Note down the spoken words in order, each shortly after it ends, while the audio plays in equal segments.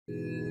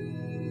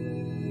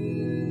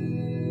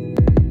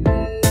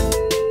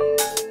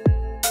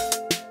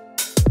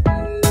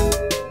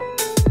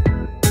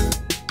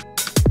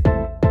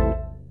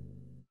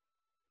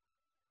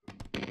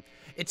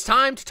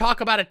time to talk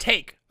about a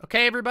take,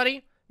 okay,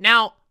 everybody?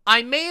 Now,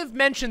 I may have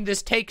mentioned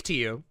this take to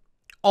you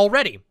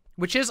already,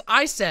 which is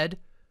I said,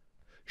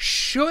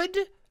 should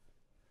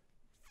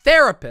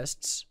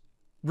therapists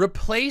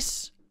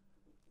replace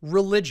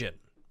religion?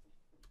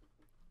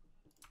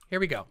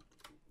 Here we go.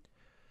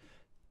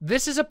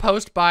 This is a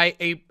post by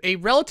a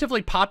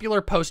relatively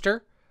popular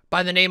poster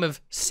by the name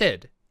of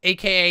Sid,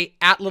 aka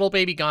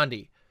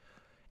 @LittleBabyGandhi.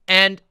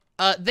 And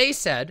they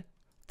said,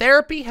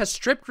 therapy has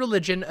stripped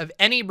religion of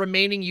any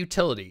remaining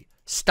utility.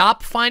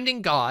 Stop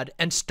finding God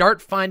and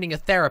start finding a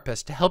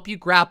therapist to help you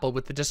grapple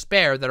with the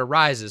despair that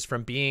arises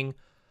from being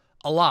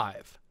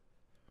alive.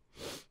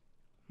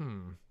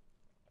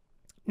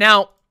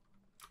 Now,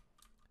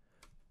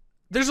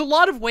 there's a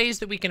lot of ways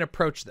that we can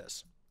approach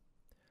this.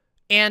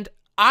 And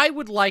I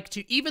would like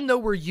to, even though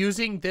we're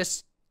using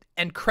this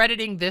and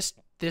crediting this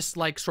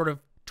like sort of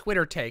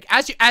Twitter take,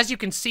 as you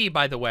can see,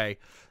 by the way,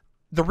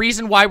 the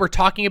reason why we're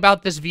talking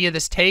about this via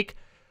this take,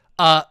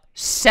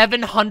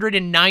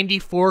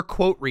 794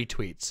 quote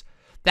retweets.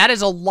 That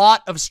is a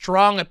lot of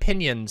strong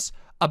opinions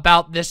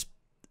about this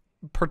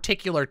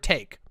particular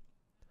take.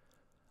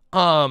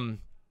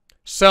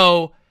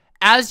 So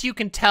as you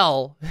can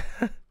tell,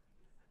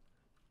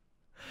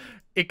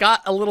 it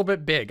got a little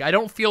bit big. I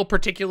don't feel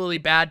particularly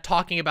bad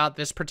talking about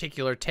this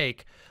particular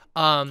take.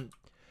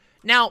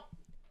 Now,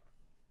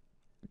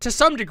 to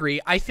some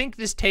degree, I think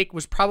this take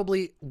was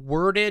probably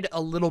worded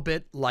a little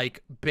bit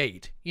like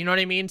bait. You know what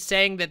I mean?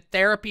 Saying that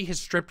therapy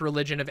has stripped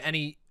religion of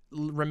any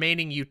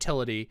remaining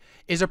utility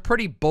is a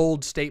pretty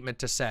bold statement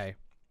to say.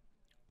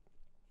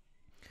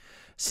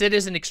 Sid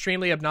is an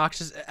extremely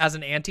obnoxious as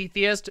an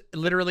anti-theist.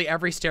 Literally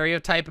every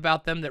stereotype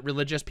about them that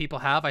religious people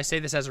have. I say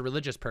this as a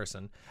religious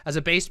person. As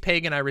a based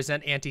pagan, I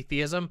resent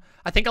anti-theism.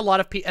 I think a lot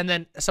of people, and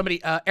then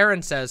somebody,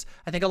 Aaron says,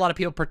 I think a lot of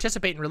people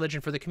participate in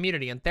religion for the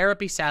community, and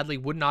therapy sadly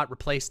would not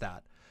replace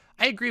that.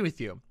 I agree with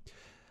you.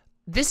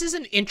 This is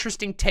an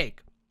interesting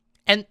take.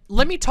 And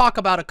let me talk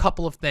about a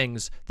couple of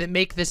things that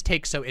make this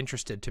take so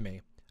interesting to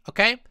me.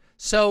 Okay?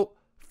 So,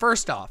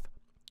 first off,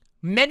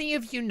 many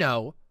of you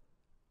know,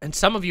 and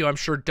some of you I'm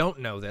sure don't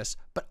know this,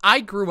 but I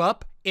grew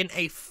up in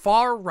a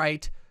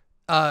far-right,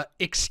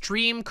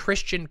 extreme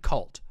Christian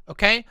cult.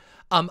 Okay?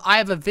 I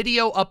have a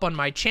video up on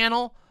my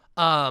channel,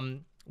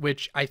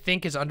 which I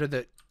think is under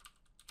the...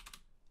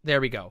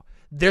 There we go.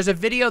 There's a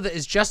video that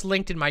is just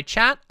linked in my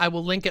chat. I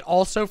will link it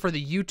also for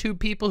the YouTube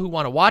people who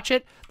want to watch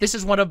it. This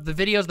is one of the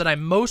videos that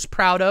I'm most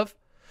proud of.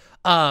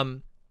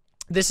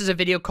 This is a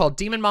video called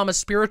Demon Mama's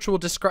Spiritual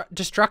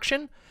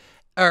Destruction.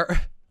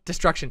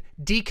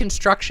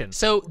 Deconstruction.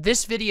 So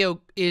this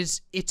video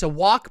it's a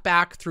walk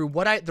back through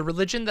the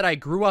religion that I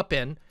grew up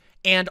in,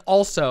 and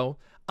also,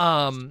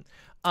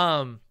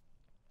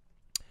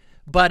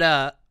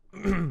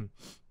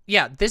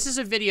 yeah, this is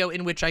a video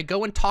in which I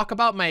go and talk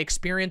about my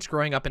experience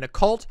growing up in a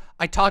cult.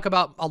 I talk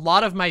about a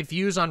lot of my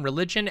views on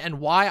religion and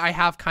why I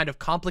have kind of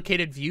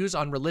complicated views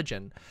on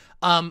religion.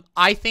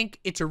 I think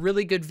it's a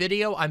really good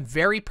video. I'm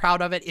very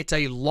proud of it. It's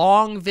a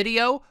long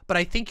video, but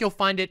I think you'll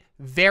find it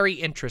very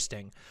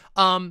interesting.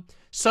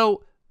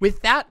 So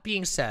with that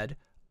being said,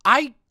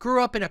 I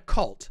grew up in a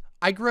cult.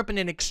 I grew up in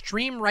an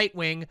extreme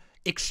right-wing,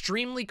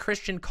 extremely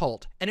Christian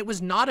cult, and it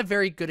was not a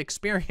very good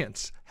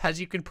experience,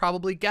 as you can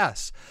probably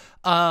guess.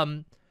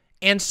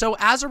 And so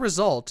as a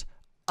result,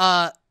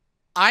 I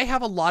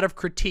have a lot of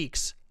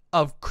critiques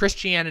of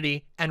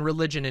Christianity and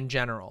religion in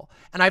general.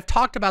 And I've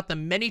talked about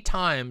them many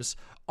times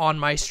on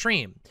my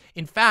stream.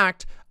 In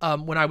fact,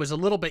 when I was a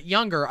little bit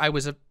younger, I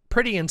was a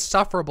pretty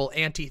insufferable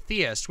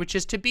anti-theist, which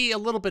is to be a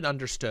little bit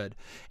understood.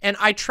 And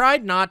I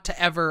tried not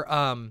to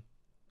ever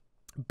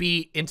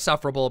be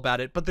insufferable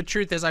about it, but the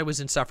truth is I was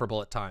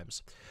insufferable at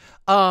times.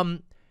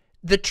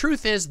 The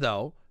truth is,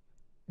 though,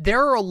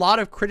 there are a lot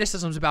of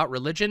criticisms about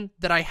religion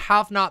that I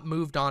have not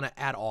moved on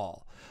at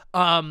all.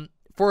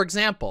 For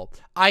example,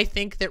 I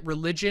think that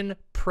religion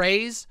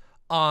preys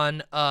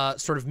on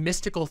sort of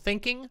mystical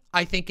thinking.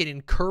 I think it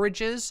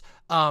encourages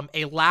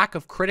a lack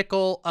of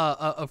critical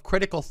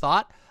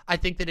thought. I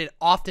think that it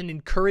often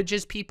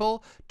encourages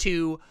people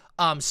to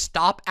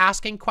stop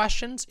asking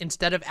questions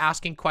instead of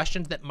asking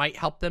questions that might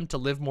help them to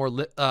live more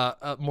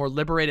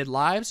liberated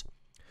lives.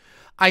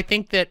 I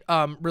think that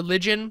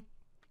religion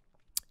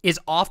is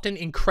often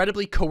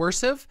incredibly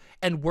coercive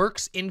and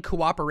works in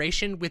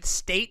cooperation with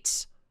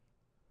states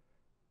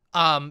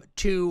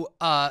to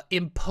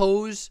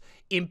impose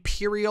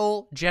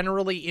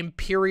generally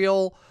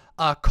imperial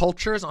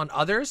cultures on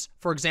others.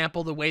 For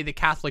example, the way the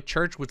Catholic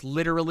Church was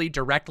literally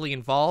directly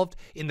involved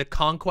in the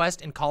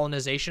conquest and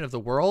colonization of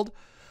the world.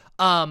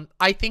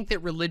 I think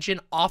that religion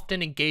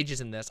often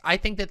engages in this. I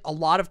think that a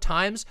lot of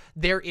times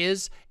there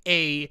is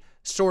a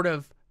sort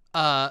of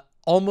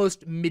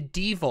almost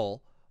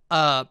medieval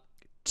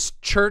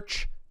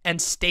church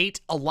and state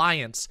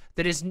alliance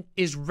that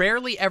is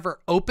rarely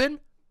ever open,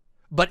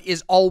 but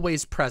is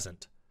always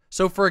present.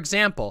 So, for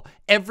example,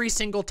 every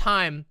single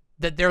time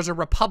that there's a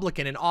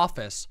Republican in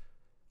office,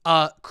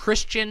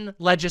 Christian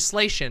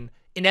legislation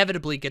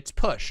inevitably gets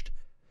pushed.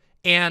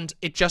 And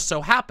it just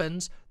so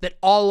happens that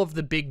all of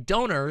the big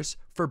donors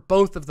for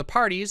both of the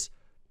parties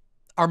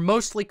are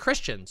mostly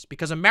Christians,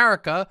 because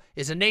America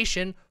is a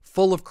nation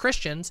full of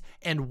Christians,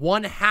 and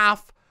one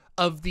half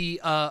of the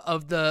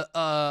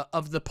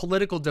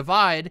political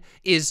divide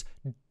is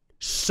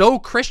so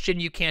Christian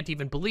you can't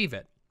even believe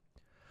it.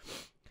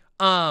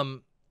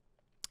 So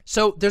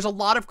there's a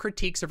lot of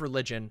critiques of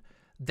religion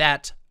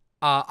that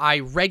I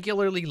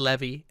regularly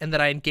levy and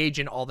that I engage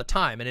in all the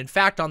time. And in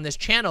fact, on this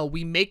channel,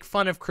 we make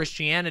fun of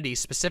Christianity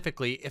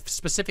specifically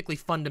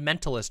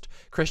fundamentalist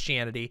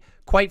Christianity,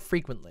 quite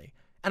frequently.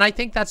 And I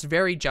think that's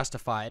very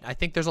justified. I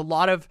think there's a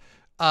lot of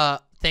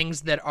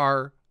things that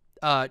are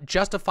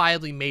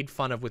justifiably made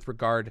fun of with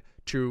regard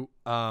to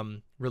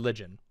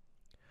religion.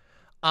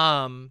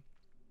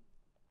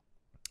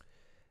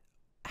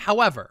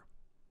 However,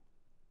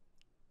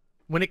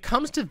 when it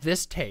comes to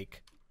this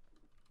take,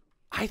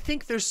 I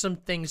think there's some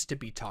things to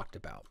be talked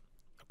about,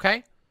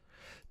 okay?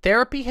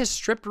 Therapy has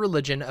stripped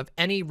religion of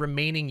any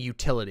remaining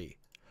utility.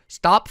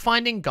 Stop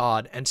finding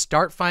God and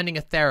start finding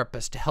a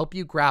therapist to help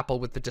you grapple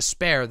with the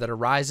despair that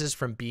arises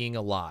from being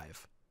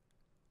alive.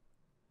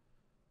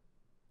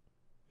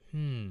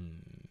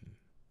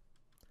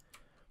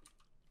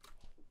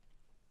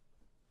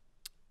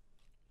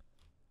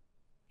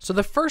 So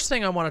the first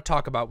thing I want to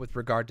talk about with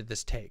regard to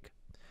this take,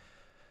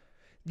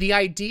 the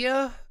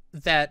idea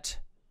that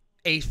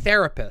a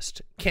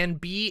therapist can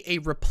be a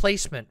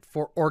replacement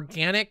for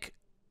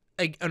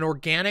an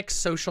organic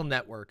social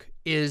network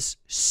is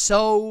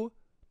so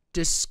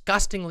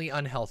disgustingly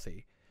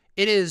unhealthy.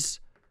 It is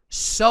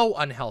so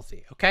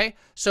unhealthy, okay?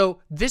 So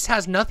this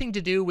has nothing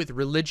to do with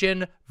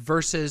religion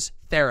versus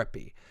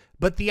therapy.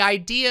 But the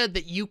idea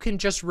that you can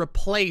just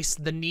replace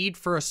the need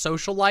for a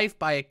social life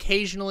by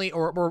occasionally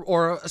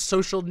or a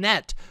social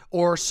net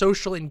or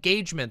social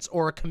engagements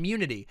or a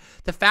community,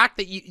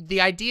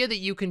 the idea that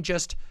you can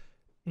just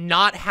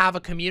not have a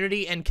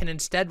community and can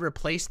instead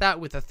replace that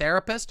with a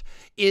therapist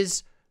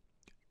is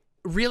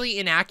really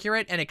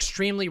inaccurate and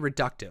extremely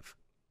reductive.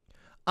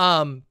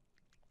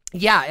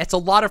 Yeah, it's a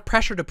lot of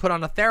pressure to put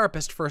on a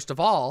therapist, first of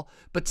all,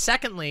 but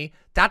secondly,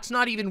 that's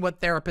not even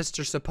what therapists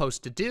are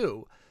supposed to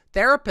do.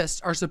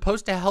 Therapists are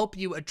supposed to help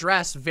you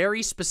address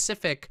very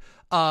specific,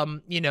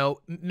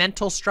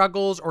 mental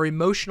struggles or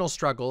emotional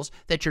struggles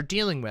that you're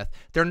dealing with.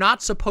 They're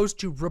not supposed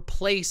to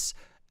replace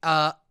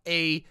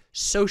a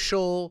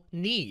social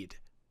need.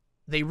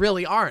 They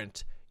really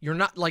aren't. You're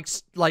not like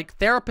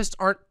therapists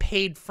aren't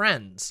paid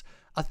friends.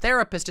 A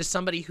therapist is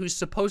somebody who's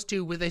supposed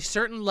to, with a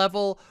certain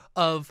level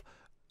of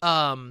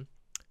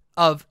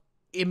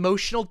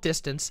emotional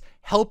distance,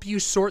 help you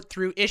sort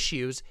through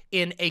issues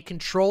in a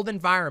controlled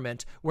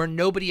environment where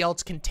nobody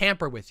else can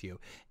tamper with you.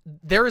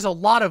 There is a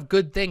lot of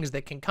good things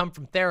that can come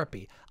from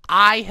therapy.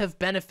 I have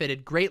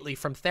benefited greatly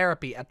from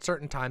therapy at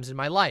certain times in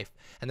my life,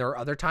 and there are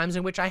other times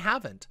in which I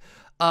haven't.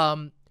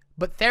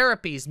 But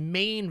therapy's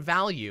main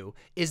value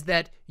is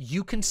that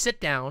you can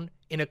sit down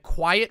in a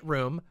quiet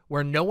room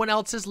where no one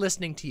else is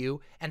listening to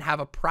you and have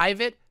a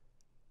private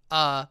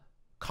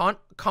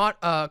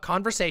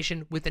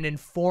conversation with an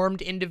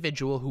informed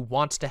individual who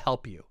wants to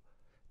help you.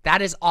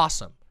 That is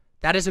awesome.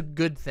 That is a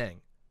good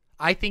thing.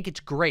 I think it's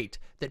great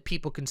that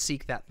people can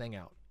seek that thing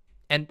out.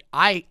 And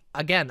I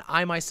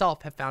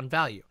myself have found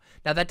value.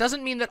 Now, that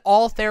doesn't mean that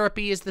all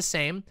therapy is the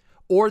same,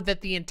 or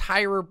that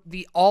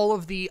all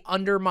of the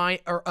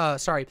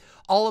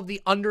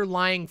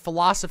underlying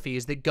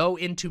philosophies that go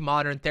into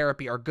modern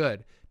therapy are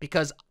good,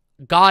 because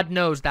God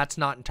knows that's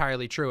not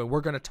entirely true, and we're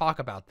going to talk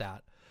about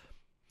that.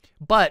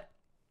 But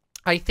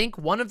I think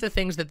one of the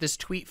things that this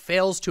tweet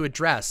fails to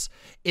address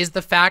is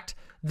the fact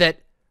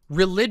that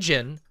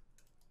religion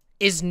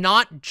is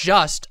not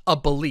just a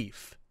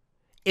belief.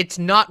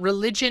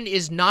 Religion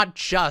is not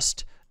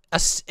just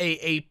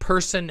a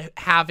person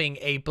having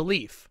a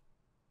belief.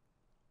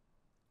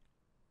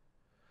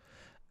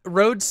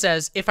 Rhodes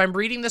says, if I'm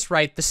reading this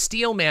right, the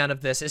steel man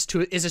of this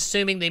is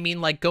assuming they mean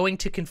like going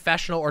to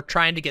confessional or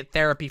trying to get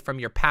therapy from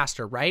your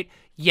pastor, right?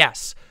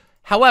 Yes.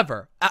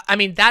 However, I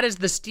mean, that is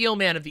the steel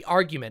man of the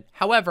argument.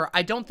 However,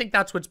 I don't think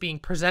that's what's being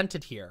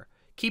presented here.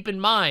 Keep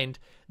in mind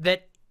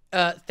that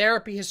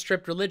therapy has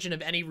stripped religion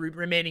of any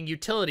remaining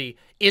utility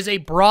is a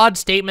broad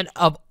statement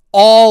of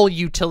all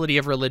utility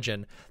of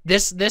religion.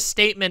 This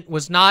statement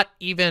was not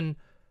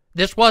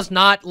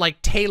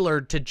like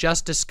tailored to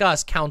just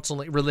discuss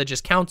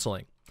religious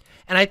counseling.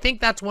 And I think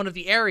that's one of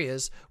the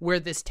areas where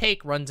this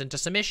take runs into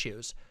some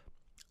issues.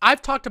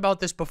 I've talked about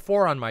this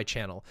before on my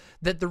channel,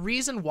 that the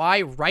reason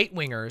why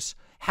right-wingers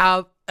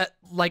have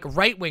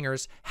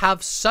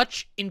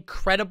such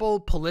incredible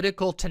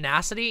political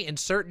tenacity in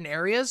certain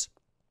areas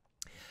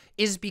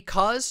is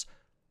because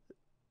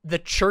the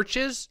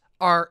churches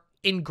are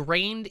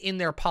ingrained in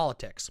their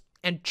politics,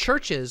 and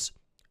churches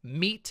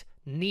meet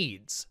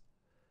needs.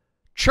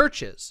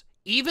 Churches,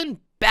 even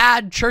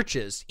bad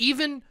churches,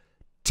 even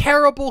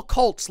terrible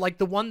cults like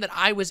the one that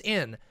I was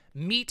in,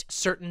 meet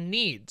certain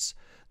needs.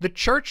 The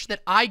church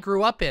that I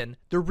grew up in,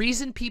 the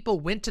reason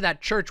people went to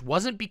that church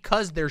wasn't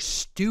because they're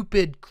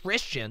stupid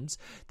Christians.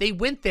 They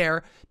went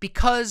there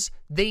because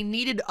they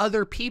needed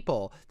other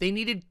people. They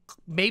needed,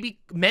 maybe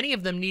many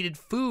of them needed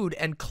food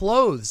and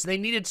clothes. They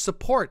needed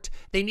support.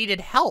 They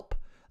needed help.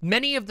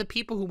 Many of the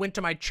people who went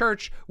to my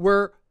church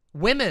were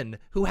women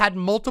who had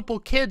multiple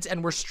kids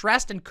and were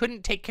stressed and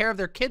couldn't take care of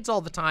their kids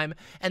all the time,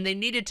 and they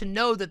needed to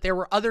know that there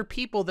were other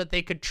people that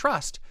they could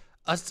trust.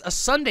 A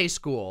Sunday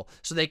school,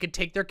 so they could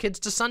take their kids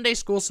to Sunday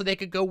school so they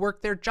could go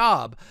work their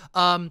job.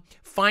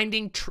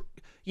 Finding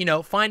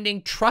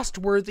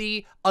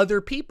trustworthy other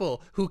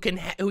people who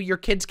your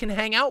kids can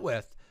hang out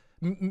with.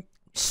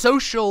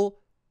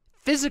 Social,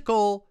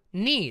 physical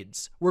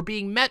needs were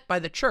being met by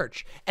the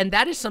church, and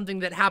that is something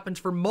that happens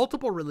for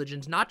multiple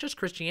religions, not just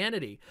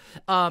Christianity.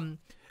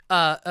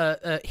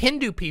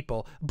 Hindu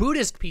people,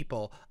 Buddhist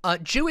people,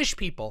 Jewish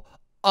people,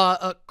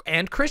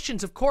 and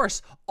Christians, of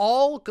course,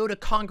 all go to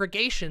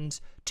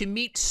congregations to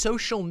meet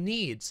social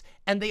needs,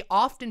 and they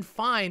often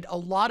find a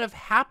lot of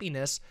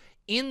happiness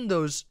in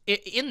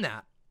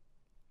that.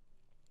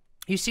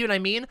 You see what I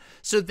mean?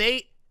 So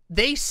they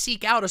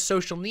seek out a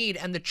social need,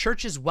 and the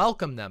churches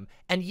welcome them.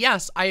 And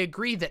yes, I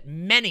agree that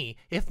many,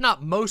 if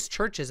not most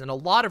churches, and a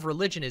lot of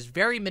religion is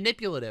very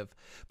manipulative,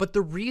 but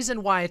the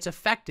reason why it's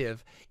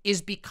effective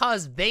is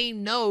because they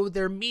know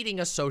they're meeting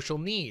a social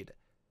need.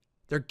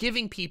 They're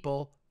giving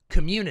people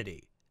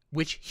community,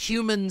 which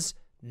humans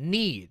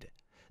need.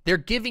 They're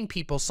giving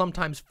people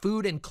sometimes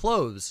food and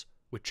clothes,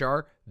 which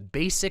are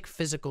basic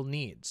physical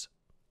needs.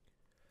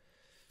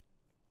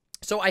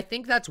 So I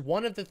think that's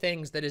one of the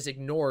things that is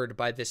ignored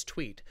by this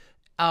tweet.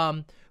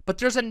 But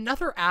there's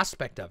another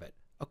aspect of it,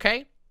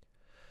 okay?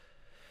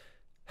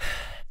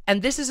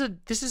 And this is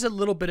a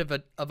little bit of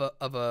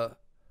a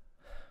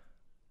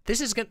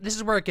this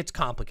is where it gets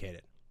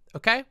complicated,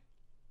 okay?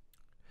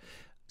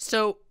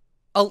 So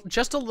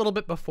just a little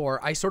bit before,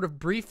 I sort of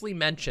briefly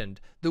mentioned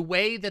the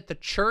way that the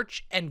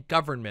church and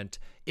government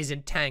is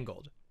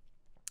entangled.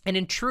 And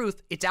in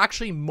truth, it's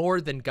actually more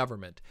than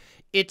government.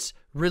 It's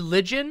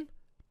religion,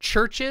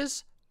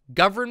 churches,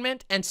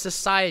 government, and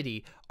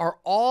society are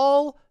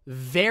all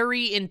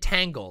very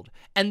entangled.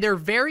 And they're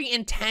very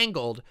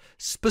entangled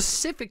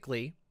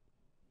specifically,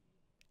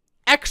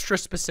 extra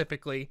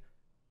specifically,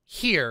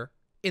 here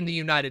in the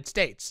United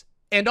States.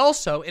 And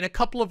also in a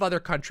couple of other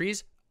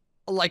countries,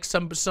 like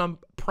some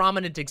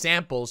prominent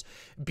examples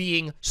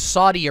being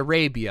Saudi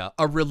Arabia,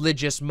 a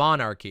religious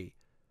monarchy.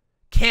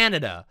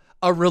 Canada,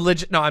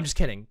 no, I'm just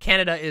kidding.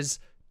 Canada is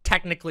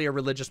technically a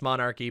religious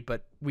monarchy,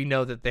 but we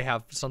know that they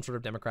have some sort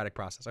of democratic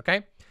process,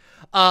 okay?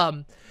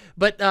 And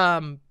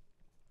there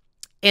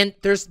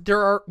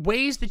are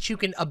ways that you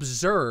can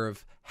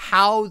observe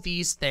how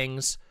these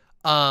things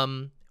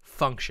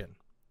function.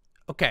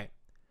 Okay,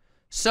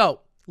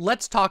 so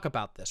let's talk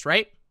about this,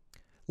 right?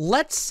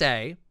 Let's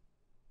say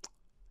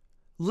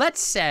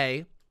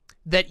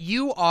that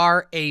you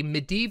are a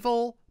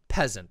medieval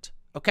peasant,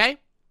 okay?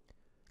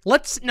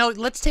 Let's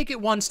take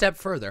it one step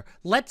further.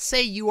 Let's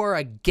say you are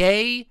a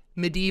gay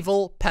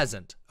medieval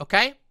peasant,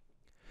 okay?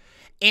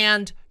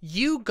 And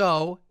you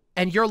go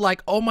and you're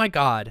like, oh my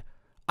God,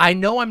 I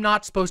know I'm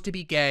not supposed to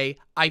be gay.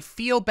 I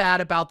feel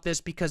bad about this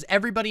because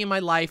everybody in my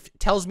life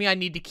tells me I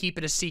need to keep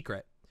it a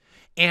secret.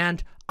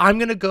 And I'm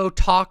going to go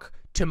talk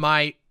to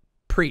my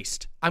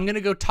priest. I'm going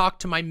to go talk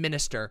to my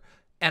minister,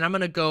 and I'm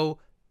going to go,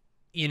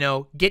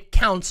 get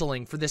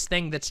counseling for this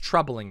thing that's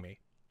troubling me.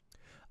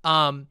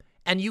 And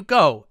you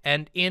go,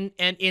 and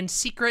in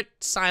secret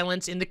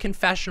silence in the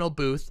confessional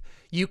booth,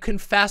 you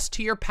confess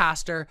to your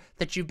pastor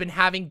that you've been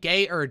having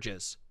gay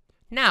urges.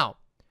 Now,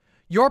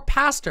 your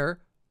pastor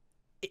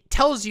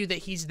tells you that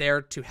he's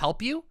there to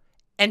help you,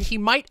 and he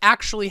might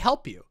actually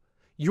help you.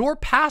 Your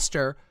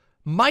pastor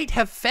might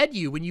have fed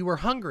you when you were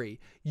hungry.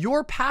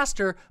 Your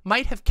pastor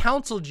might have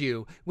counseled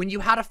you when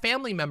you had a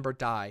family member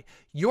die.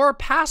 Your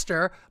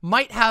pastor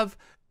might have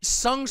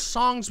sung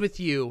songs with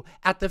you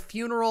at the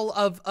funeral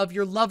of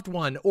your loved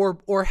one,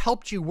 or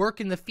helped you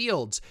work in the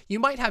fields. You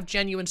might have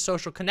genuine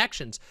social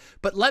connections.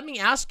 But let me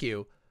ask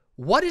you,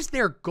 what is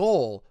their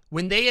goal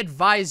when they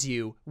advise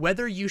you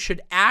whether you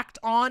should act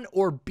on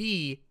or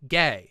be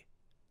gay?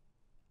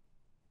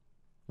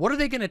 What are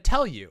they going to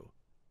tell you?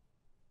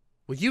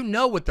 Well, you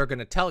know what they're going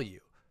to tell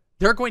you.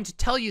 They're going to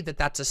tell you that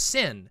that's a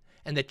sin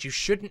and that you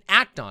shouldn't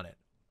act on it.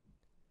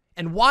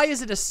 And why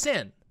is it a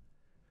sin?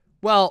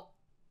 Well,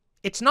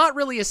 it's not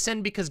really a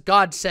sin because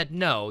God said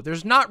no.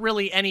 There's not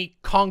really any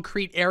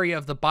concrete area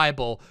of the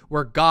Bible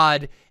where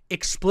God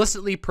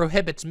explicitly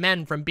prohibits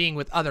men from being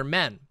with other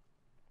men.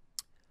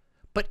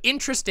 But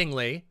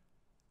interestingly,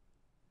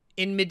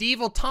 in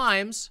medieval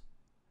times,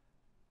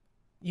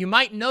 you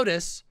might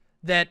notice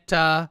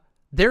that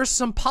there's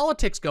some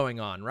politics going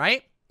on,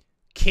 right?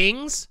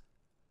 Kings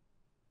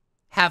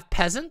have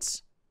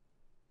peasants.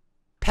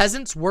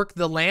 Peasants work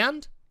the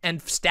land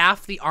and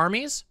staff the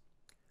armies.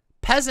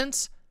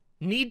 Peasants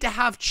need to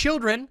have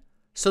children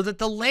so that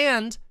the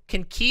land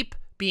can keep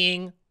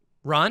being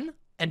run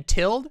and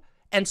tilled,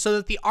 and so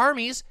that the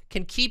armies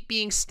can keep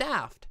being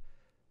staffed,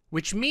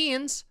 which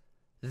means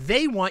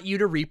they want you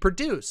to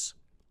reproduce,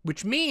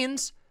 which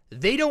means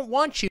they don't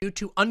want you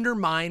to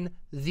undermine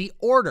the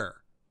order.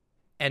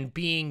 And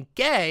being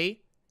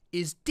gay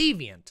is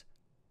deviant.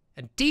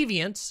 And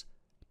deviance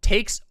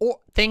takes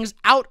things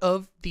out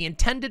of the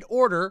intended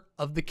order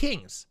of the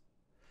kings.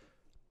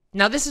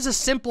 Now, this is a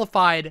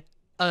simplified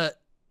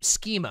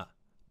schema,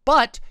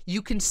 but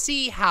you can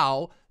see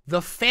how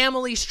the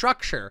family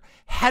structure,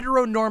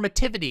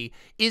 heteronormativity,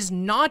 is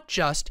not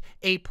just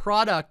a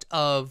product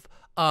of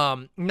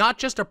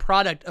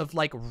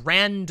like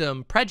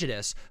random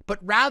prejudice, but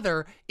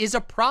rather is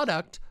a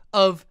product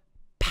of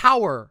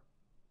power,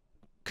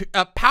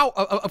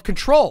 of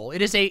control.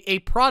 It is a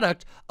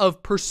product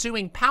of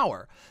pursuing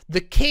power.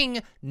 The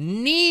king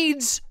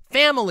needs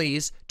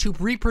families to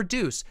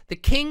reproduce. The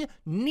king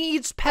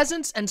needs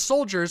peasants and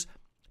soldiers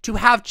to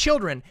have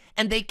children,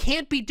 and they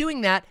can't be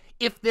doing that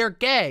if they're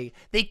gay.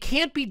 They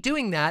can't be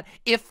doing that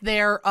if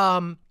they're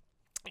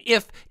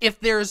if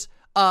there's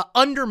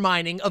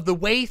undermining of the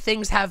way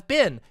things have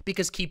been,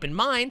 because keep in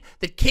mind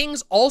that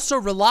kings also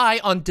rely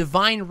on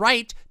divine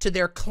right to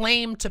their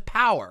claim to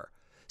power.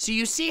 So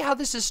you see how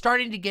this is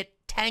starting to get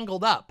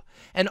tangled up,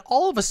 and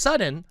all of a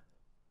sudden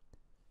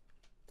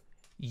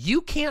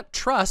you can't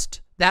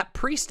trust that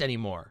priest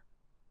anymore,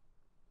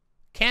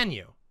 can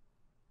you?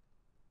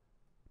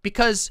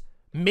 Because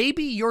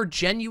maybe you're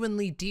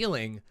genuinely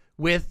dealing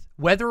with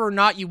whether or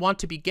not you want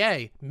to be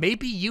gay.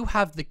 Maybe you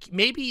have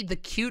maybe the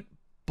cute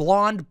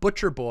blonde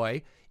butcher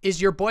boy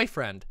is your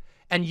boyfriend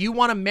and you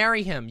want to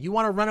marry him. You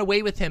want to run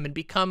away with him and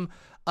become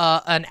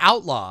an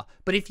outlaw.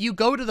 But if you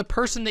go to the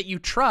person that you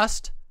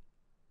trust,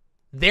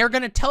 they're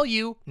going to tell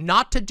you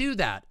not to do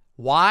that.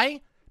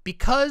 Why?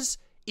 Because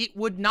it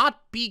would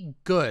not be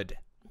good.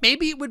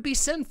 Maybe it would be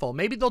sinful.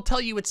 Maybe they'll tell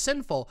you it's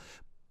sinful,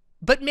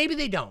 but maybe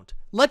they don't.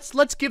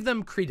 Let's give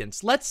them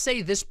credence. Let's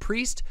say this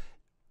priest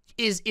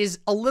is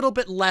a little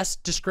bit less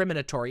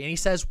discriminatory, and he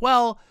says,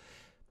 well,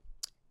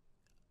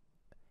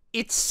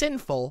 it's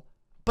sinful,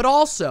 but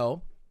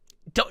also,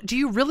 do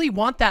you really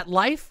want that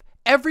life?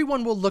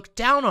 Everyone will look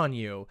down on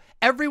you.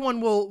 Everyone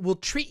will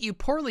treat you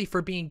poorly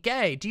for being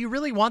gay. Do you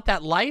really want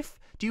that life?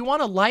 Do you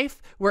want a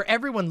life where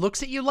everyone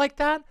looks at you like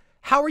that?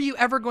 How are you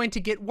ever going to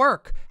get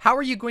work? How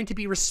are you going to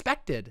be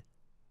respected?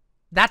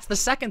 That's the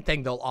second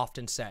thing they'll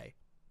often say.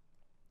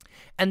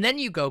 And then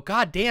you go,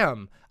 God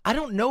damn, I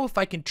don't know if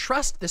I can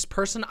trust this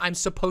person I'm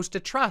supposed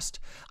to trust.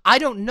 I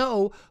don't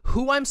know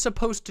who I'm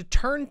supposed to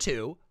turn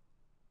to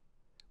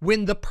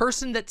when the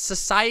person that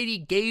society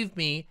gave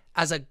me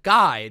as a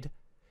guide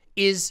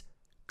is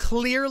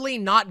clearly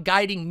not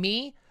guiding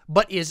me,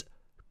 but is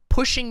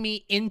pushing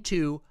me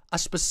into a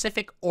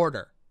specific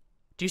order.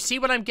 Do you see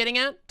what I'm getting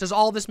at? Does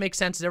all this make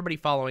sense? Is everybody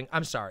following?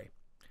 I'm sorry.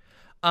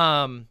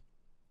 Yeah.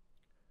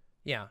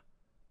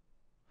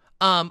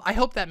 I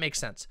hope that makes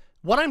sense.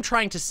 What I'm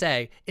trying to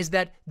say is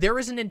that there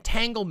is an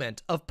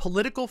entanglement of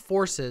political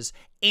forces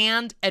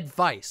and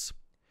advice.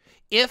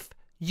 If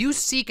you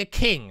seek a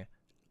king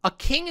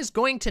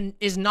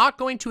is not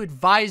going to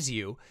advise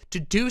you to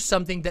do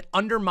something that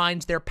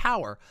undermines their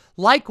power.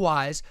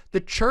 Likewise,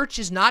 the church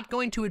is not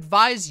going to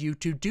advise you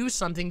to do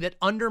something that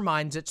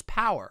undermines its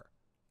power.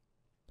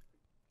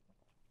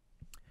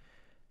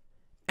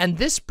 And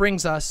this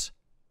brings us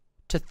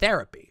to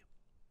therapy.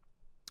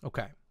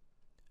 Okay.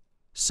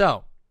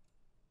 So,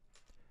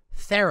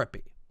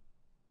 therapy.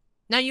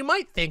 Now, you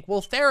might think,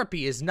 well,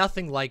 therapy is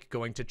nothing like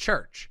going to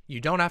church. You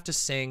don't have to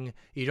sing.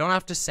 You don't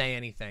have to say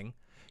anything.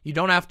 You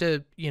don't have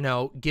to,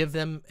 give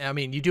them, I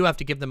mean, you do have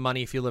to give them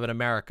money if you live in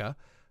America,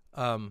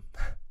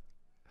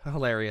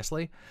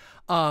 hilariously.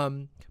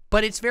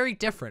 But it's very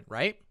different,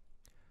 right?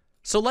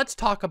 So let's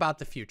talk about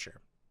the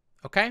future,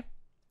 okay?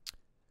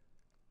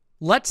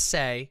 Let's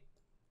say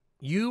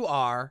you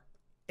are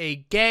a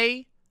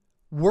gay,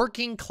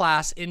 working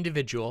class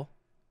individual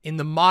in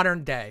the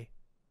modern day,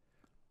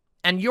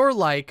 and you're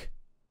like,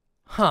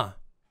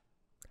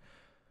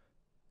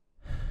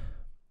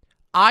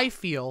 I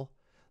feel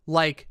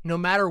like no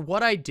matter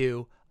what I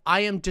do,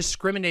 I am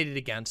discriminated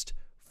against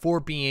for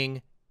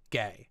being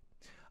gay.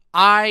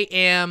 I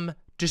am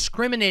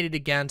discriminated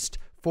against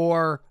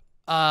for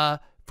all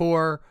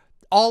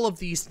of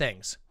these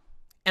things.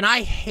 And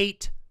I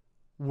hate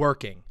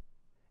working.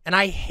 And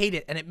I hate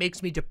it, and it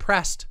makes me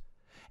depressed.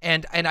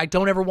 And I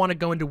don't ever want to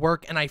go into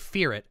work, and I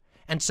fear it.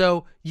 And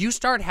so you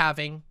start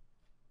having,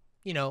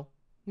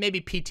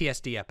 maybe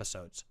PTSD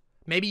episodes.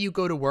 Maybe you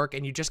go to work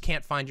and you just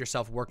can't find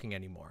yourself working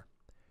anymore.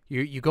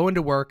 You go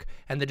into work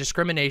and the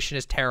discrimination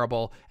is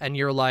terrible and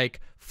you're like,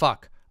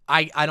 fuck,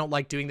 I don't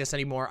like doing this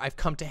anymore. I've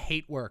come to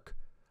hate work.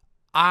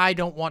 I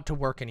don't want to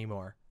work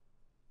anymore.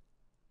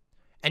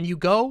 And you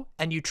go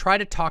and you try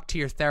to talk to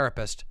your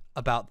therapist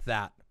about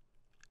that.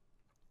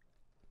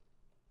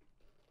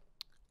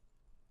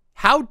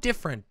 How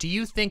different do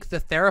you think the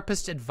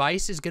therapist's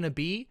advice is going to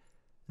be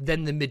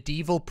than the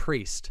medieval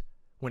priest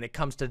when it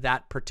comes to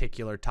that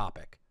particular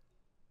topic?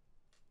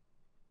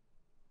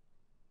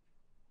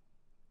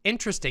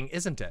 Interesting,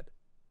 isn't it?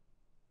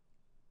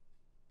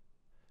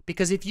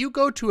 Because if you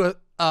go to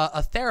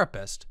a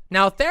therapist,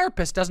 now a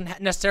therapist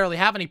doesn't necessarily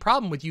have any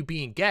problem with you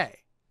being gay.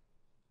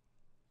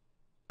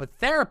 But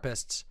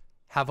therapists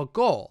have a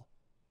goal.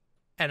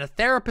 And a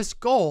therapist's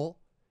goal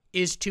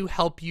is to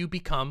help you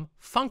become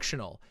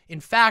functional. In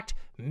fact,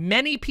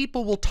 many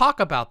people will talk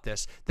about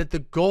this, that the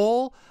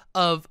goal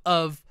of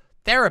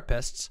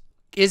therapists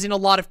is in a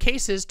lot of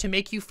cases to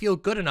make you feel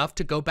good enough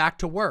to go back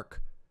to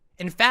work.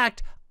 In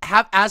fact,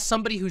 as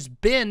somebody who's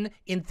been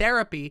in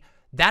therapy,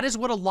 that is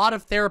what a lot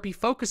of therapy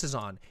focuses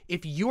on.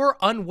 If you're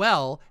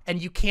unwell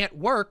and you can't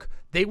work,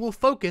 they will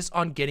focus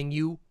on getting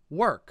you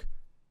work,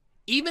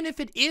 even if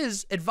it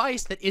is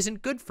advice that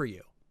isn't good for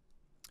you.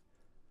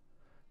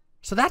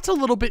 So that's a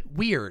little bit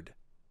weird,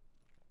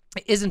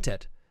 isn't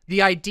it?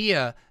 The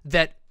idea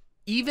that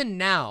even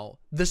now,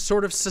 the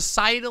sort of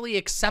societally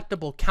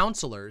acceptable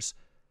counselors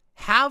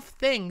have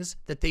things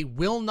that they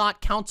will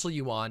not counsel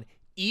you on,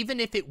 even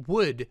if it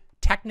would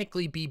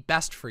technically be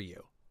best for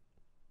you.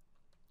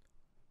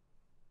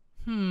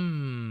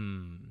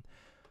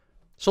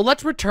 So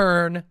let's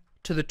return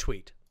to the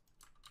tweet,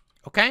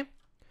 okay?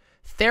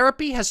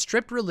 Therapy has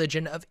stripped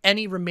religion of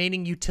any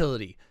remaining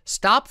utility.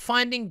 Stop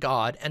finding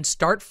God and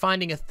start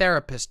finding a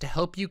therapist to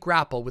help you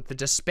grapple with the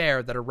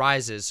despair that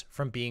arises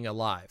from being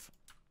alive.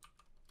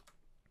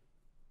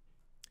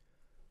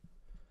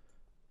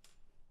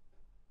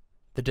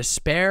 The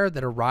despair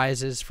that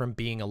arises from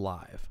being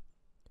alive.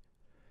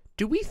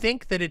 Do we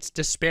think that it's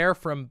despair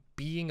from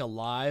being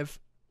alive?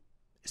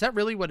 Is that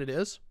really what it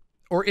is?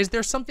 Or is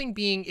there something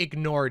being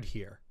ignored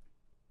here?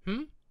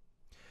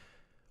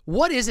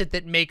 What is it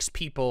that makes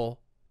people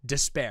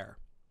despair?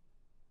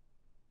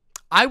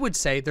 I would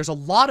say there's a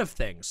lot of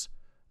things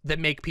that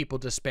make people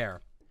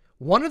despair.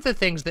 One of the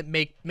things that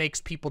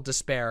makes people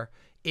despair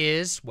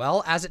is,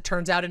 well, as it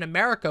turns out in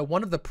America,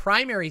 one of the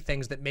primary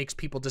things that makes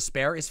people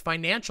despair is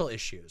financial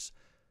issues.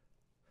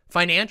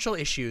 Financial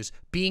issues,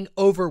 being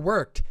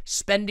overworked,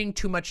 spending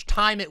too much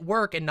time at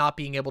work and not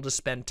being able to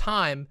spend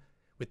time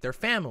with their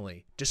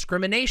family,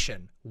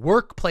 discrimination,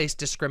 workplace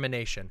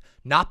discrimination,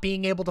 not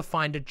being able to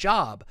find a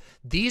job.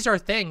 These are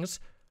things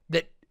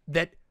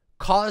that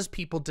cause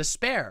people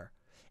despair.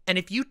 And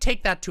if you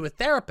take that to a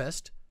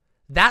therapist,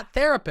 that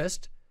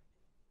therapist,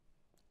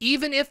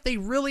 even if they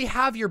really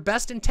have your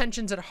best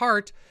intentions at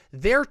heart,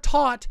 they're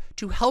taught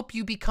to help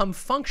you become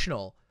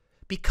functional.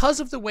 Because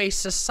of the way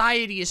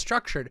society is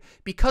structured,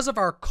 because of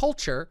our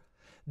culture,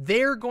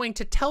 they're going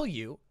to tell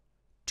you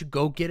to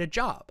go get a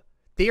job.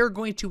 They are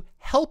going to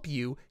help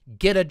you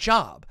get a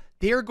job.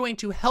 They are going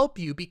to help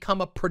you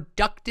become a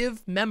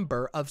productive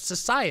member of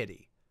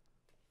society.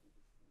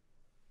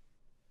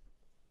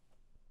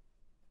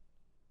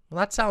 Well,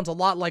 that sounds a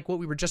lot like what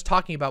we were just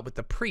talking about with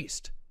the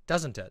priest,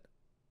 doesn't it?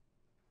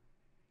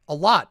 A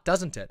lot,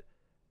 doesn't it?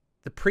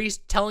 The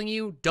priest telling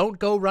you, don't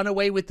go run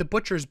away with the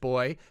butcher's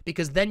boy,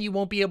 because then you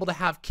won't be able to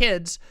have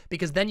kids,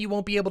 because then you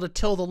won't be able to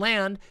till the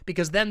land,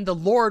 because then the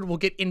Lord will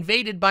get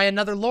invaded by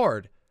another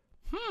Lord.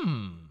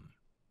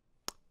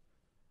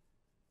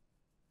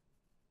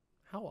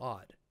 How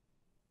odd.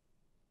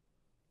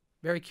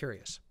 Very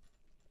curious.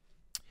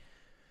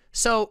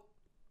 So,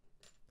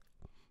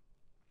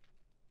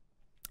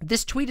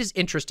 this tweet is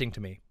interesting to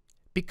me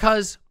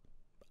because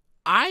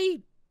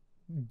I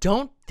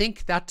don't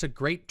think that's a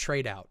great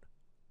trade out,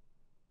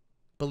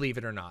 believe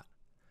it or not.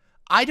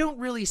 I don't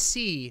really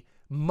see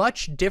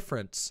much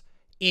difference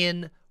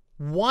in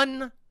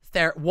one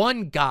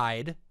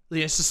guide,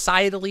 the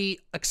societally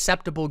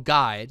acceptable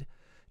guide,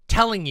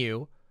 telling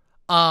you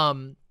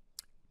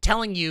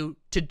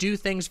to do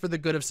things for the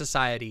good of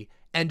society,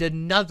 and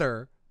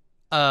another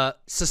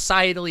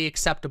societally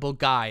acceptable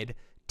guide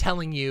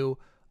telling you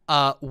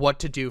what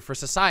to do for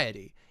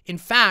society. In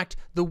fact,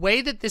 the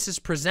way that this is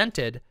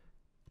presented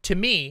to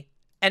me,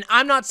 and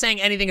I'm not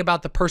saying anything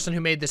about the person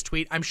who made this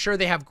tweet, I'm sure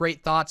they have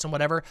great thoughts and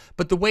whatever,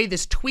 but the way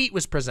this tweet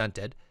was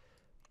presented,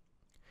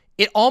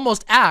 it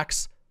almost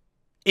acts,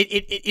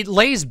 it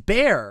lays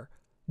bare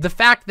the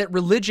fact that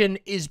religion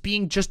is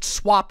being just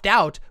swapped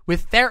out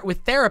with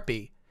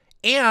therapy,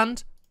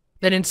 and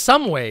that in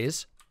some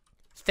ways,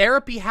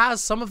 therapy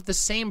has some of the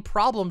same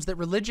problems that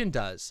religion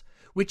does,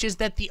 which is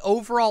that the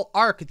overall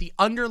arc, the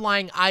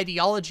underlying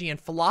ideology and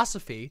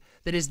philosophy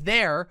that is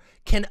there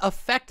can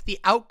affect the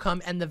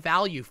outcome and the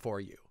value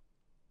for you.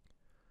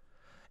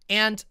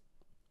 And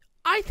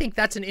I think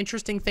that's an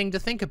interesting thing to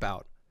think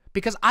about,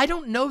 because I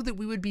don't know that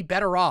we would be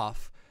better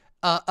off,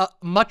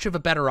 much of a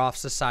better off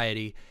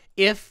society,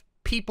 if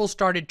people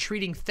started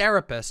treating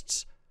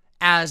therapists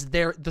as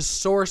the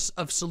source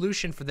of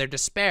solution for their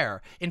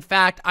despair. In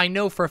fact, I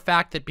know for a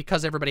fact that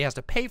because everybody has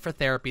to pay for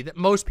therapy, that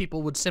most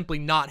people would simply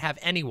not have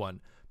anyone,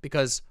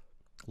 because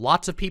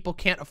lots of people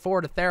can't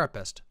afford a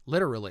therapist,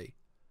 literally.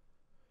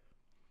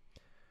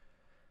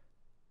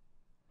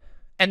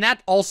 And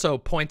that also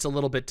points a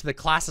little bit to the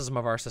classism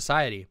of our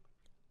society.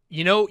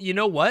 You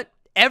know what?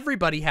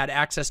 Everybody had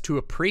access to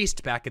a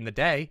priest back in the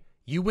day.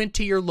 You went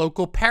to your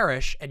local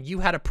parish and you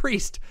had a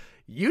priest.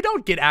 You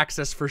don't get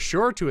access for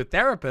sure to a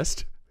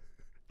therapist.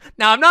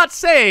 Now, I'm not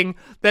saying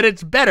that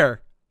it's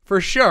better,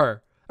 for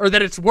sure, or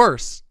that it's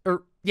worse.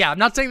 I'm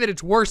not saying that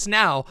it's worse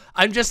now.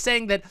 I'm just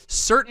saying that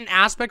certain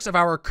aspects of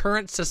our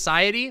current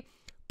society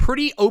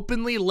pretty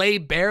openly lay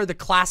bare the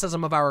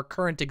classism of our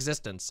current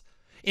existence.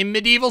 In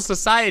medieval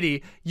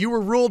society, you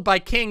were ruled by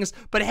kings,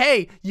 but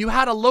hey, you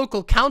had a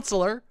local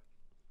counselor.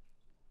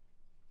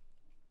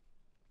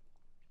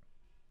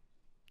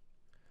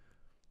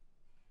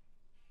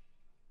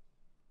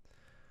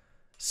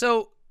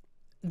 So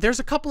there's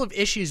a couple of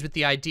issues with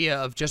the idea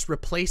of just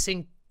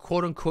replacing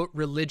quote-unquote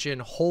religion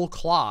whole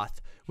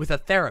cloth with a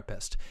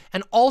therapist.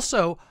 And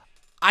also,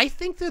 I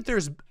think that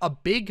there's a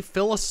big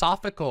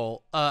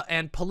philosophical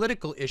and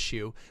political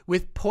issue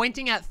with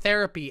pointing at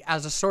therapy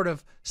as a sort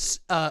of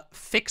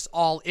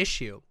fix-all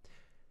issue.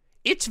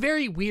 It's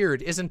very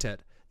weird, isn't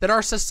it, that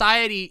our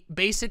society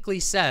basically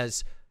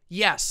says,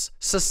 yes,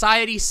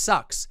 society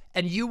sucks,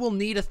 and you will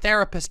need a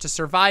therapist to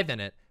survive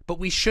in it, but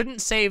we shouldn't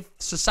save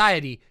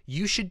society.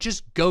 You should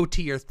just go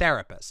to your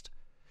therapist.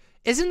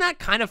 Isn't that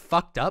kind of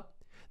fucked up?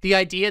 The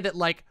idea that,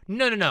 like,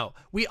 no,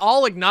 we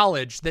all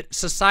acknowledge that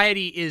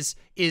society is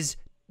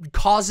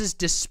causes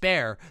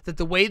despair, that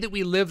the way that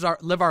we live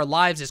our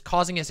lives is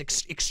causing us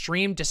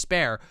extreme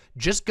despair.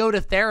 Just go to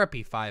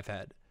therapy,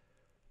 Fivehead.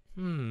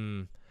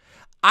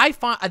 I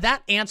find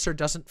that answer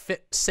doesn't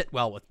sit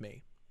well with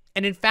me.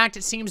 And in fact,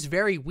 it seems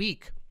very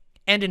weak.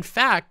 And in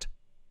fact,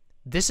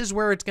 this is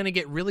where it's going to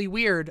get really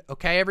weird.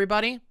 Okay,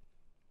 everybody?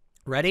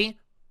 Ready?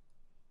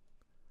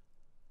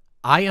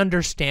 I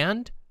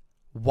understand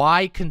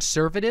why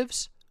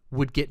conservatives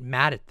would get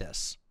mad at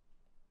this.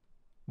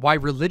 Why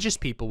religious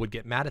people would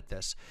get mad at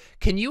this.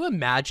 Can you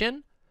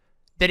imagine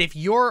that if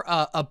you're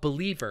a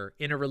believer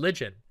in a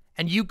religion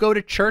and you go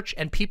to church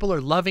and people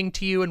are loving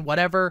to you and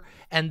whatever,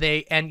 and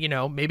you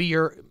know, maybe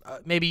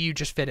you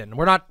just fit in.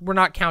 We're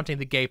not counting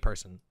the gay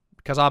person,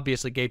 because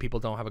obviously gay people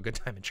don't have a good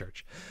time in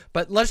church.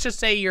 But let's just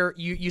say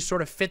you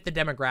sort of fit the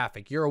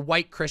demographic. You're a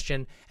white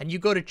Christian and you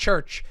go to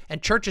church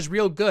and church is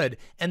real good,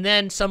 and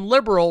then some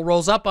liberal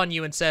rolls up on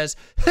you and says,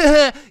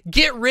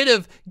 get rid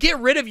of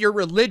your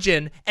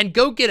religion and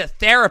go get a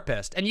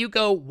therapist. And you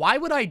go, why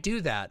would I do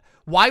that?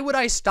 Why would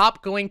I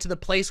stop going to the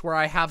place where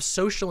I have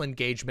social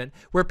engagement,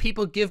 where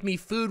people give me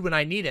food when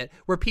I need it,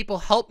 where people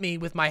help me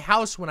with my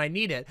house when I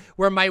need it,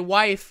 where my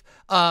wife,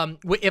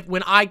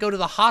 when I go to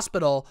the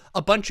hospital,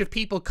 a bunch of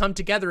people come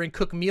together and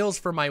cook meals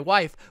for my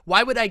wife?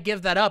 Why would I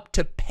give that up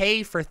to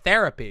pay for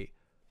therapy?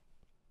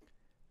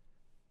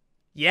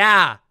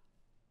 Yeah.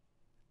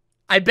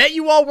 I bet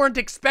you all weren't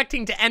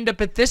expecting to end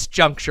up at this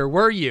juncture,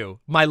 were you,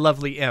 my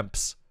lovely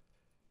imps?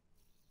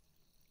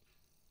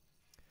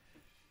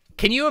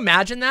 Can you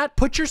imagine that?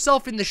 Put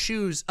yourself in the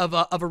shoes of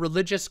a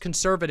religious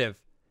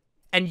conservative,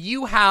 and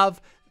you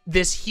have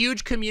this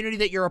huge community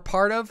that you're a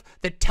part of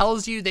that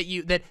tells you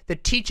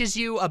that teaches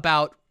you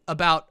about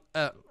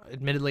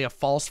admittedly a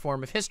false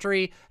form of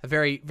history, a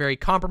very, very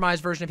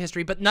compromised version of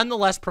history, but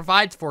nonetheless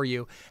provides for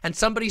you. And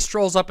somebody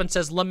strolls up and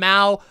says,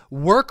 Lamau,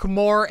 work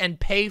more and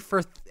pay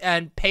for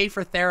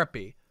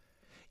therapy.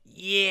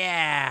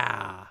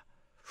 Yeah.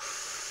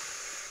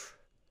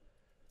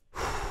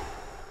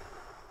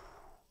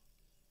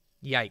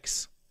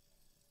 Yikes.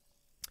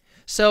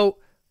 So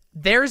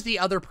there's the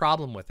other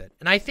problem with it.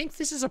 And I think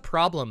this is a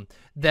problem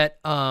that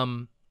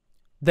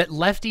that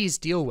lefties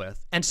deal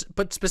with,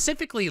 but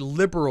specifically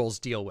liberals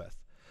deal with.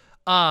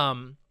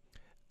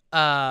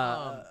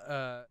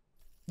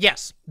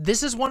 Yes,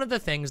 this is one of the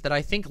things that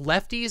I think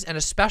lefties and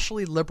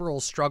especially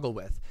liberals struggle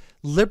with.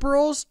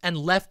 Liberals and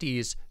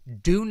lefties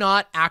do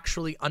not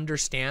actually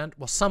understand,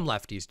 well, some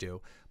lefties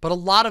do, but a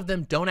lot of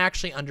them don't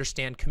actually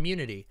understand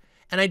community.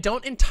 And I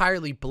don't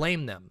entirely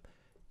blame them.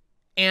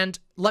 And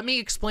let me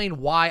explain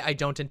why I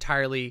don't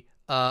entirely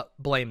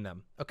blame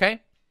them,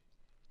 okay?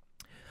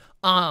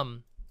 So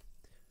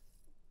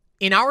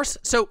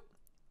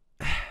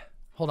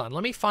hold on,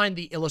 let me find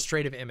the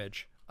illustrative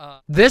image.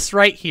 This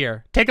right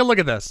here, take a look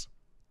at this.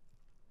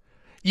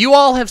 You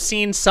all have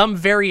seen some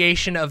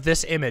variation of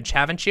this image,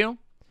 haven't you?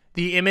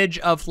 The image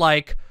of,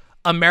 like,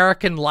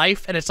 American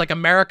life, and it's like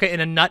America in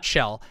a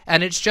nutshell,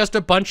 and it's just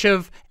a bunch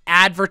of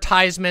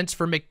advertisements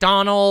for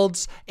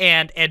McDonald's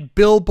and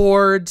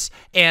billboards,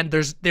 and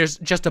there's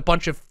just a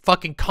bunch of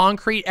fucking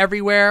concrete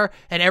everywhere,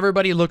 and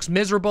everybody looks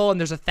miserable,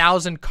 and there's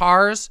 1,000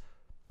 cars.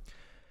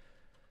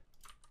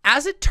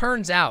 As it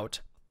turns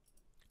out,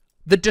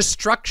 the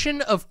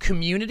destruction of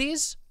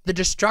communities, the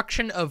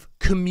destruction of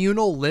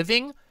communal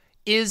living,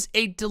 is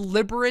a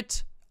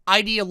deliberate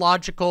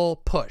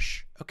ideological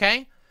push,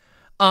 okay?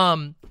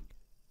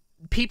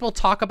 People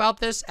talk about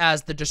this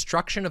as the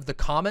destruction of the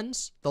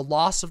commons, the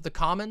loss of the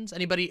commons.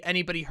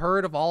 Anybody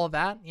heard of all of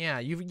that? Yeah,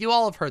 you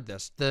all have heard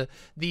this. The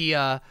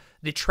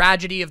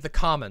tragedy of the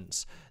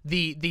commons,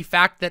 the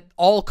fact that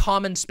all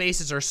common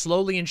spaces are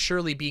slowly and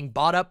surely being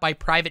bought up by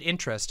private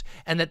interest,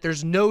 and that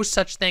there's no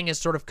such thing as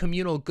sort of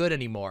communal good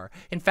anymore.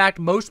 In fact,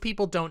 most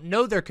people don't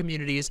know their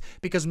communities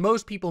because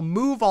most people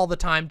move all the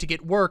time to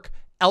get work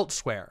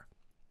elsewhere.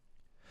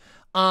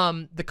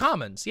 The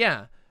commons,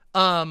 yeah.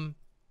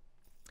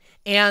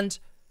 And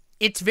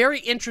it's very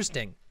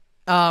interesting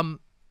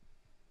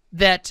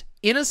that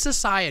in a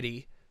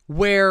society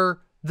where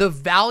the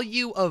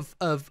value of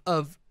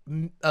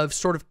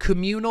sort of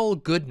communal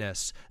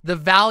goodness, the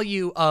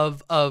value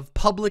of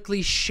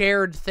publicly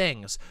shared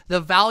things, the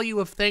value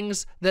of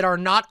things that are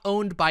not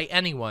owned by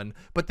anyone,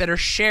 but that are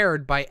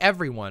shared by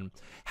everyone,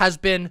 has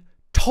been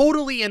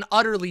totally and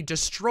utterly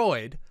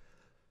destroyed.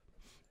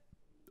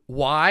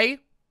 Why?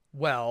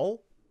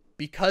 Well,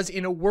 because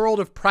in a world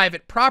of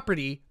private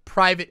property,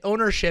 private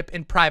ownership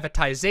and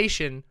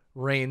privatization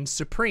reigns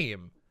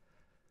supreme.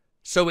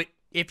 So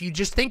if you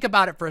just think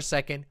about it for a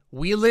second,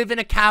 we live in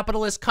a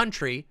capitalist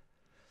country.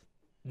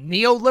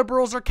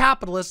 Neoliberals are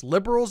capitalists,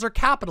 liberals are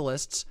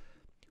capitalists.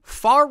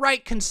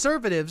 Far-right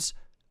conservatives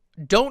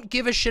don't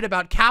give a shit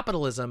about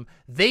capitalism.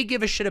 They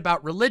give a shit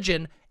about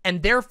religion,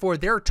 and therefore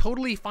they're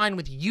totally fine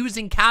with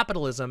using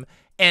capitalism,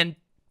 and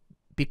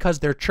because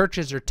their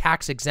churches are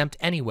tax exempt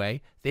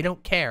anyway, they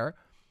don't care.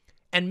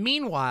 And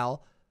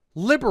meanwhile,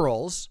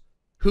 liberals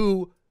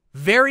who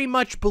very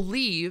much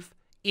believe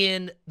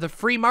in the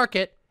free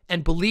market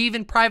and believe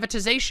in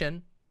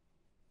privatization,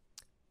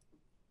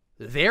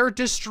 they're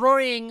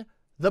destroying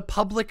the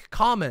public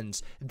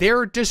commons.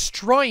 They're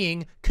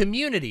destroying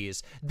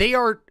communities. They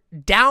are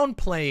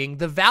downplaying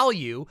the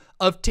value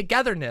of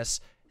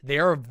togetherness. They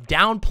are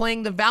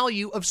downplaying the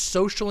value of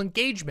social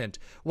engagement.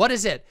 What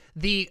is it?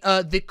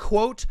 The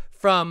quote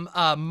from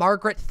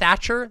Margaret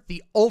Thatcher,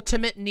 the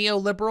ultimate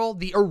neoliberal,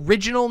 the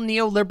original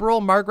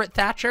neoliberal Margaret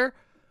Thatcher.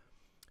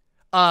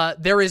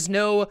 There is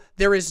no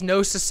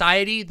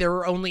society. There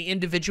are only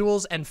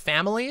individuals and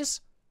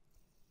families.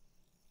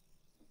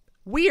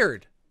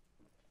 Weird.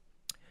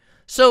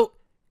 So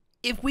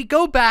if we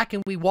go back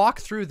and we walk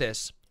through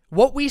this,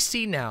 what we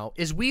see now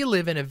is we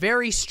live in a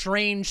very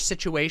strange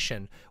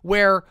situation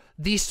where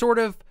the sort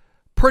of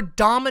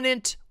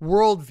predominant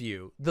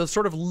worldview, the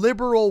sort of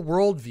liberal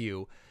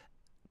worldview,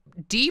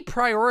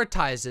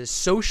 deprioritizes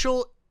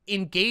social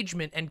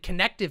engagement and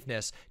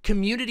connectiveness,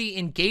 community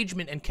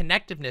engagement and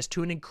connectiveness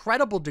to an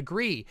incredible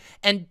degree,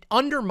 and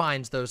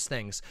undermines those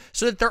things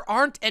so that there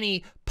aren't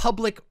any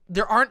public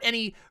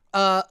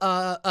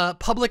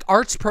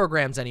arts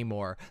programs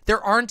anymore.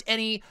 There aren't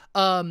any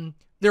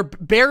there are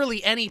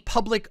barely any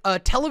public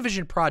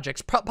television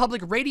projects,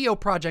 public radio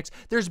projects.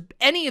 There's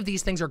any of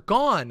these things are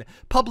gone.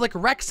 Public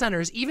rec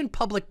centers, even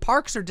public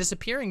parks are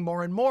disappearing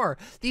more and more.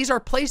 These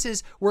are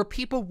places where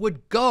people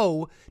would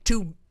go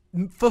to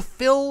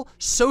fulfill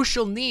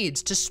social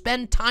needs, to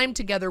spend time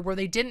together where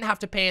they didn't have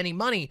to pay any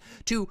money,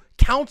 to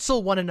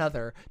counsel one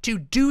another, to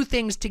do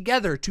things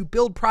together, to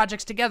build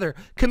projects together,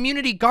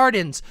 community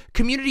gardens,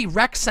 community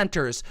rec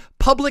centers,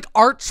 public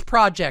arts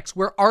projects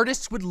where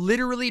artists would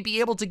literally be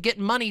able to get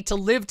money to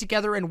live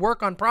together and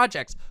work on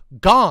projects.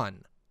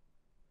 Gone.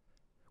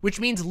 Which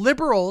means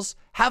liberals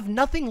have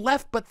nothing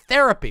left but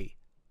therapy.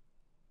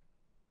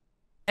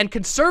 And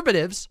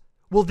conservatives,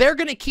 well, they're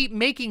going to keep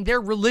making their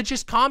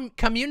religious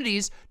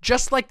communities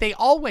just like they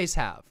always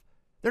have.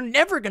 They're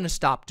never going to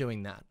stop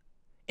doing that.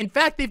 In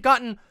fact, they've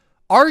gotten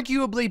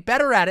arguably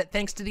better at it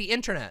thanks to the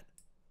internet.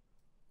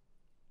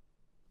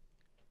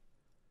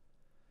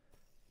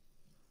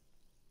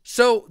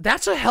 So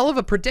that's a hell of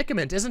a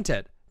predicament, isn't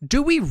it?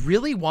 Do we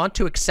really want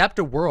to accept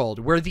a world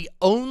where the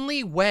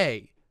only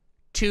way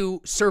to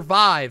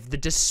survive the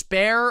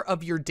despair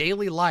of your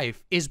daily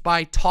life is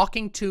by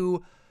talking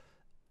to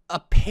a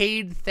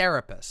paid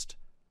therapist?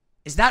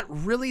 Is that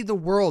really the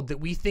world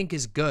that we think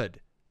is good?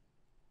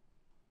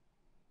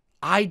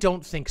 I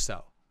don't think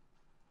so.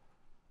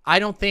 I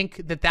don't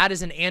think that that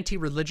is an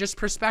anti-religious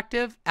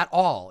perspective at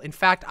all. In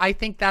fact, I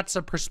think that's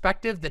a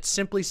perspective that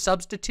simply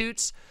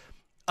substitutes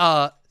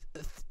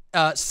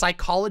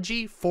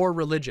psychology for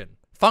religion,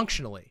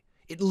 functionally.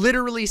 It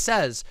literally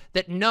says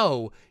that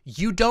no,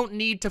 you don't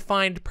need to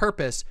find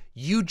purpose.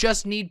 You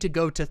just need to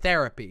go to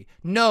therapy.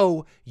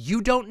 No, you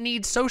don't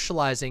need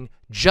socializing.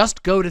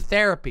 Just go to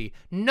therapy.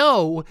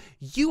 No,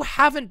 you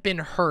haven't been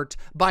hurt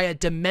by a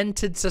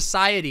demented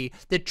society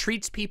that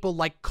treats people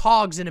like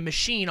cogs in a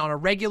machine on a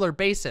regular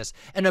basis.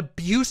 An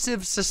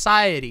abusive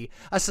society.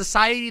 A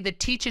society that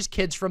teaches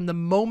kids from the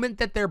moment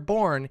that they're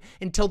born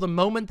until the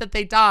moment that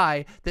they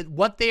die that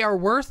what they are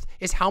worth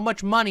is how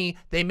much money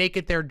they make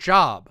at their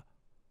job.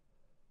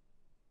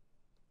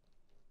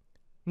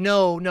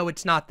 No,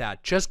 it's not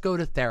that. Just go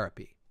to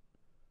therapy.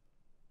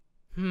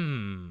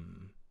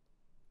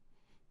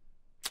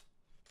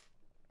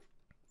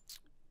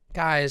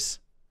 Guys,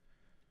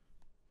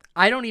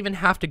 I don't even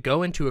have to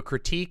go into a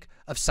critique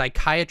of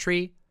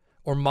psychiatry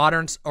or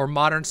modern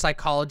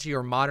psychology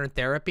or modern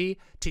therapy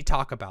to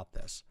talk about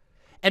this.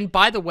 And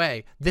by the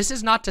way, this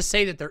is not to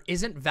say that there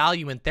isn't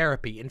value in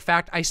therapy. In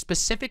fact, I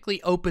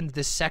specifically opened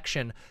this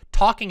section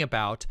talking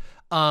about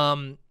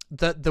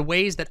the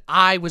ways that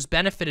I was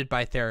benefited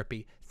by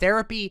therapy.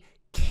 Therapy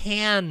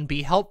can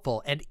be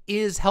helpful and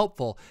is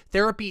helpful.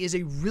 Therapy is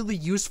a really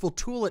useful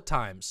tool at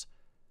times,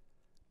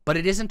 but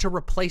it isn't a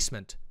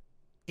replacement.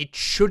 It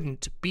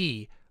shouldn't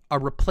be a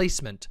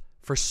replacement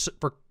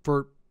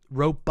for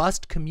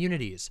robust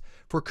communities,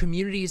 for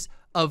communities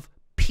of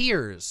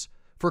peers,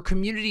 for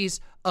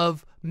communities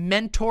of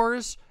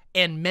mentors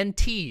and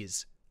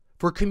mentees,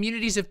 for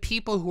communities of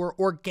people who are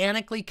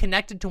organically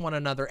connected to one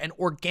another and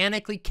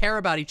organically care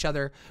about each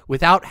other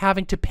without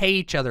having to pay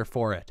each other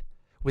for it,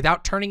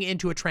 without turning it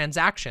into a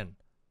transaction.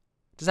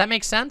 Does that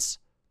make sense?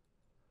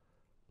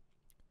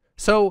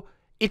 So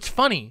it's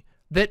funny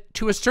that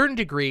to a certain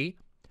degree,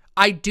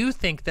 I do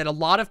think that a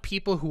lot of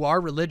people who are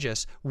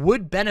religious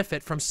would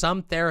benefit from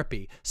some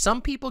therapy.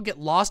 Some people get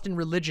lost in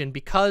religion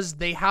because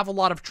they have a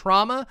lot of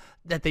trauma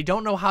that they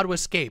don't know how to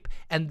escape,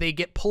 and they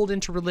get pulled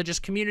into religious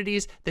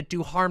communities that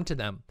do harm to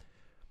them.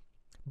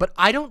 But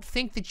I don't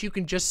think that you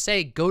can just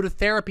say, go to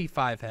therapy,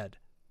 Fivehead.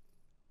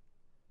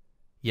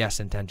 Yes,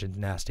 intention's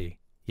nasty.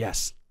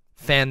 Yes,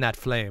 fan that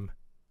flame.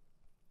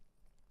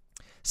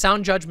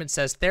 Sound Judgment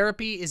says,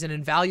 therapy is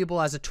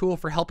invaluable as a tool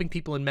for helping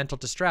people in mental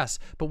distress,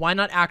 but why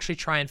not actually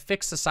try and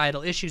fix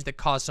societal issues that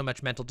cause so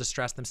much mental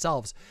distress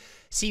themselves?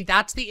 See,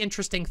 that's the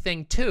interesting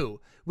thing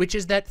too, which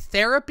is that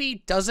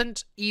therapy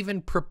doesn't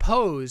even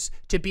propose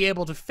to be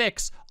able to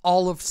fix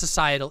all of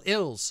societal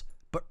ills,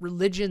 but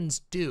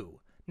religions do.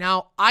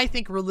 Now, I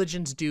think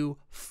religions do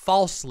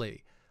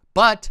falsely,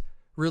 but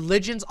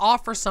religions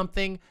offer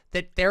something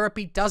that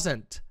therapy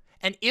doesn't.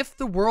 And if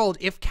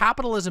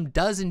capitalism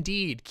does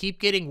indeed keep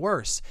getting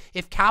worse,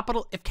 if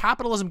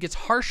capitalism gets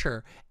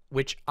harsher,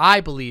 which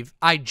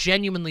I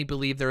genuinely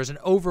believe there is an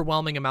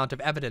overwhelming amount of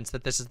evidence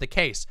that this is the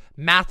case.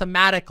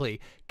 Mathematically,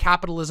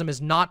 capitalism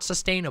is not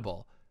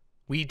sustainable.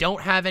 We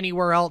don't have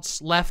anywhere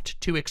else left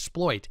to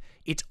exploit.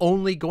 It's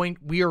only going,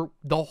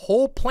 the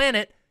whole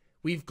planet,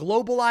 we've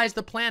globalized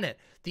the planet.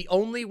 The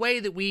only way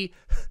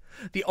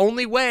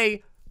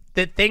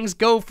that things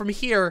go from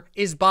here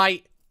is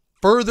by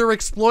further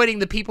exploiting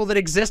the people that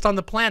exist on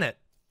the planet.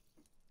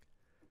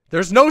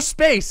 There's no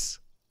space.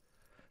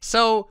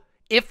 So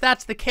if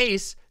that's the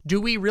case, do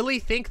we really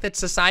think that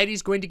society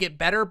is going to get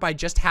better by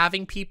just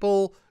having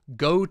people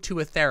go to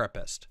a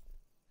therapist?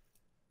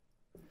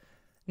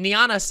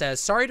 Niana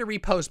says, sorry to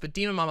repost, but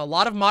Demon Mom, a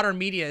lot of modern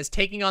media is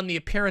taking on the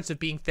appearance of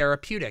being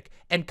therapeutic.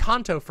 And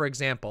Kanto, for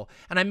example.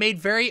 And I'm made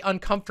very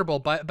uncomfortable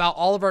about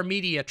all of our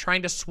media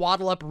trying to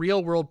swaddle up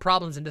real-world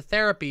problems into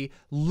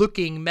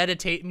therapy-looking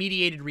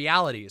mediated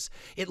realities.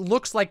 It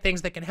looks like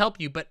things that can help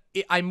you, but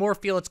I more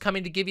feel it's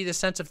coming to give you the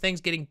sense of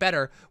things getting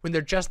better when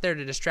they're just there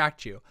to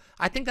distract you.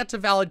 I think that's a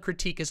valid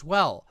critique as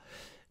well.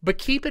 But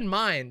keep in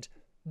mind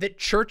that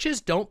churches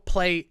don't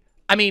play...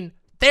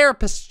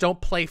 therapists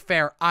don't play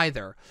fair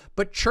either,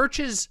 but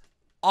churches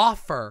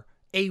offer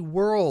a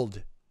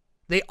world.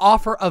 They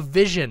offer a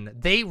vision.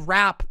 They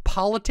wrap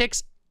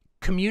politics,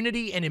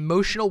 community, and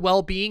emotional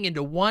well-being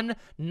into one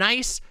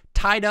nice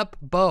tied-up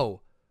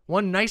bow,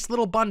 one nice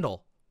little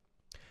bundle.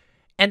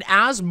 And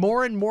as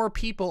more and more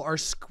people are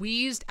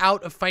squeezed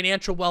out of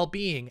financial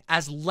well-being,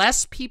 as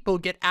less people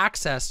get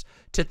access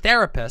to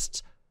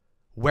therapists,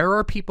 where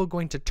are people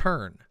going to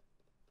turn?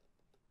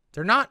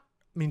 They're not,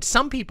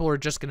 some people are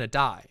just going to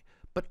die.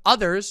 But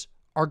others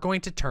are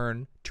going to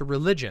turn to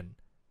religion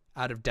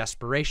out of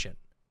desperation.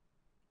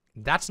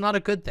 That's not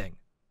a good thing.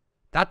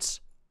 That's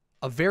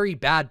a very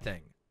bad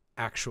thing,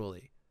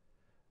 actually.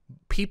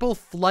 People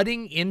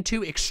flooding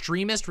into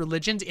extremist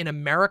religions in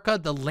America,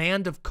 the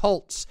land of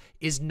cults,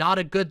 is not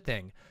a good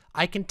thing.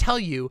 I can tell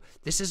you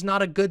this is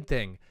not a good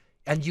thing.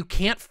 And you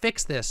can't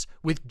fix this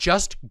with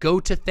just go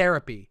to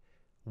therapy.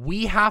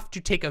 We have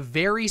to take a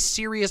very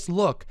serious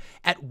look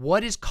at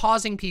what is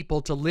causing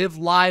people to live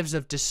lives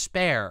of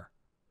despair.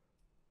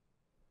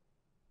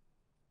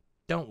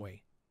 Don't we?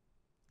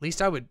 At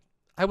least I would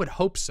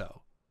hope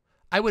so.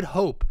 I would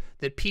hope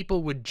that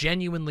people would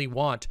genuinely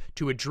want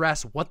to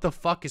address what the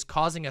fuck is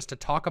causing us to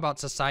talk about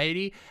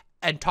society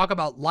and talk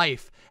about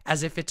life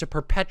as if it's a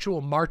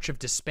perpetual march of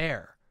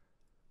despair.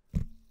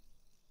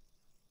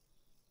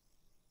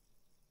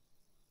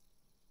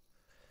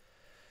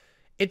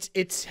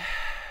 It's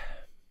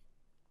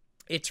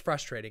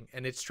frustrating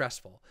and it's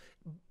stressful.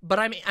 But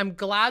I'm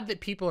glad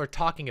that people are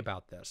talking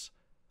about this.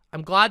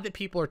 I'm glad that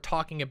people are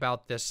talking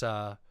about this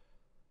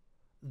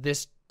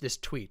this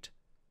tweet.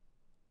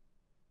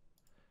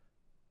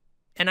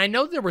 And I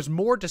know there was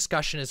more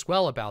discussion as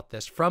well about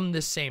this from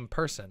this same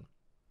person.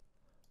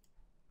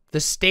 The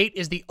state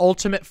is the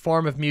ultimate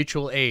form of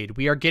mutual aid.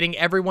 We are getting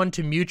everyone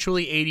to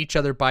mutually aid each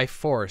other by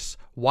force.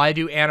 Why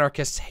do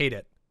anarchists hate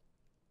it?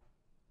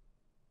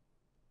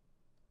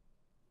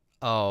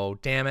 Oh,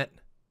 damn it.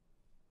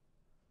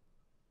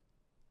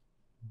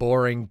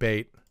 Boring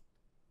bait.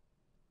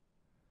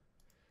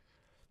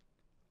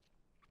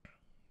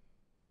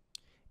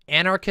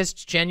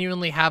 Anarchists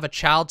genuinely have a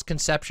child's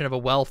conception of a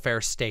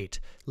welfare state.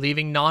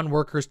 Leaving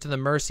non-workers to the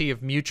mercy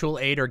of mutual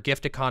aid or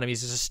gift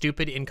economies is a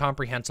stupid,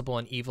 incomprehensible,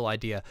 and evil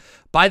idea.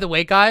 By the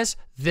way, guys,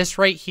 this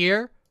right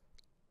here,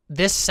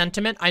 this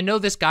sentiment, I know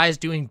this guy is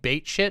doing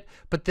bait shit,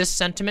 but this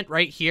sentiment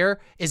right here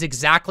is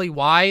exactly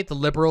why the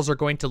liberals are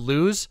going to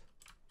lose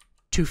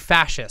to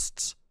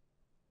fascists.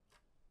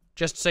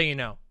 Just so you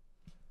know.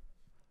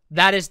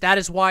 That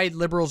is why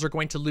liberals are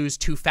going to lose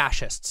to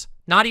fascists,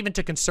 not even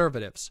to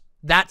conservatives.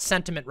 That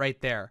sentiment right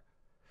there.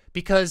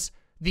 Because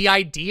the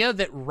idea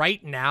that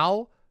right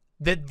now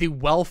that the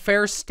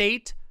welfare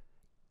state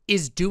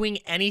is doing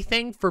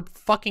anything for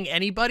fucking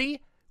anybody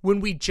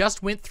when we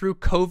just went through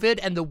COVID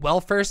and the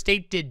welfare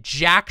state did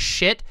jack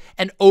shit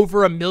and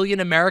over 1 million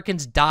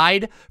Americans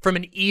died from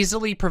an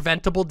easily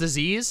preventable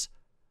disease?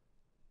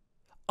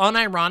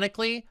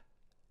 Unironically,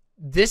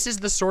 this is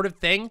the sort of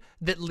thing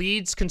that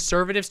leads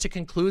conservatives to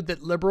conclude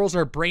that liberals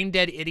are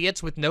brain-dead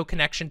idiots with no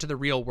connection to the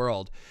real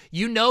world.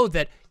 You know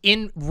that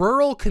in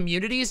rural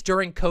communities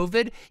during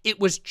COVID, it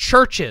was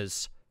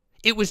churches.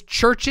 It was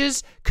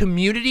churches,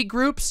 community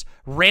groups,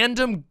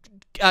 random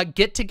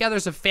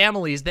get-togethers of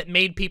families that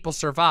made people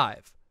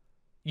survive.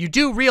 You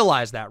do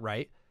realize that,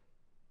 right?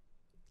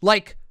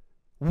 Like,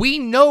 we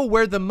know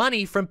where the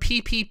money from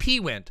PPP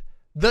went.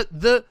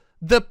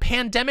 The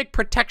pandemic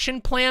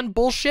protection plan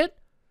bullshit,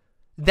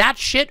 that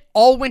shit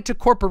all went to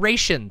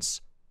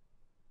corporations,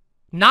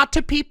 not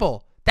to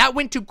people. That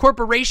went to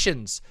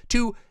corporations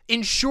to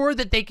ensure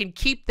that they can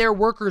keep their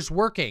workers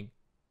working.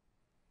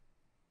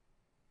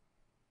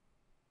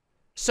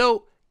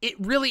 So it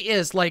really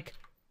is like,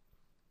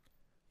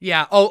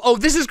 yeah. Oh,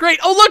 this is great.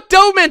 Oh, look,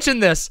 Doe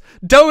mentioned this.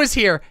 Doe is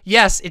here.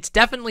 Yes, it's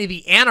definitely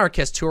the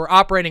anarchists who are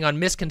operating on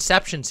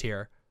misconceptions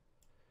here.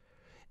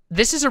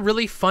 This is a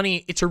really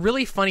funny, it's a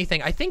really funny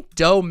thing. I think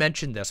Doe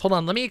mentioned this. Hold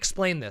on, let me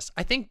explain this.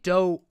 I think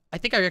I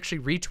actually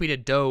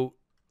retweeted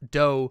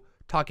Doe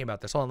talking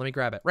about this. Hold on, let me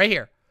grab it. Right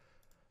here.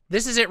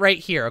 This is it right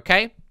here,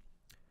 okay?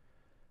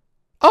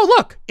 Oh,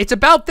 look, it's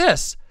about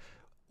this.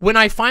 When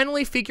I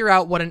finally figure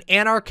out what an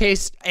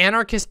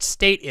anarchist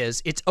state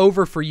is, it's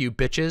over for you,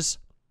 bitches.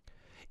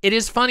 It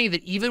is funny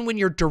that even when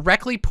you're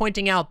directly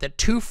pointing out that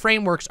two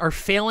frameworks are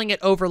failing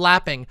at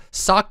overlapping,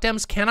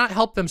 SOCDEMs cannot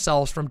help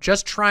themselves from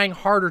just trying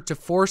harder to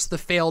force the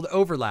failed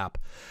overlap.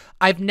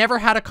 I've never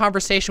had a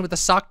conversation with a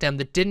SOCDEM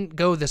that didn't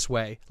go this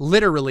way.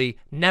 Literally,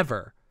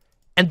 never.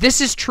 And this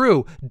is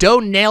true.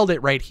 Doe nailed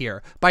it right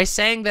here by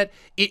saying that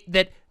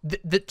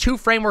the two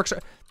frameworks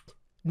are...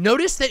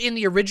 Notice that in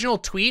the original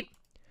tweet,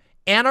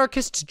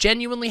 anarchists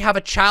genuinely have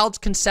a child's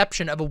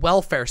conception of a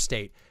welfare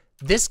state.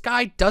 This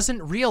guy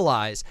doesn't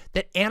realize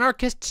that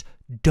anarchists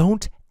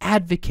don't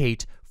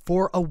advocate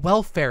for a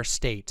welfare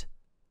state.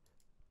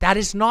 That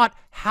is not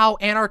how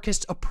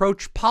anarchists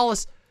approach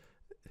politics.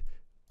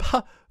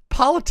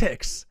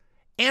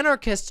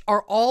 Anarchists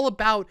are all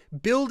about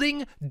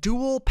building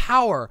dual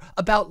power,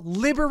 about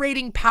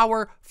liberating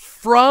power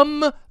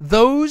from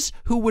those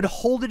who would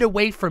hold it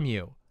away from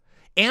you.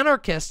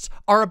 Anarchists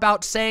are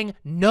about saying,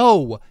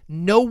 no,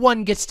 no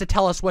one gets to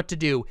tell us what to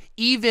do,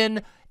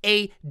 even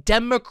a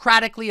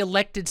democratically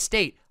elected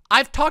state.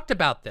 I've talked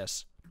about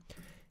this.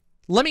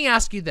 Let me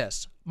ask you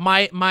this.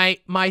 My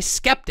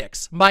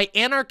skeptics, my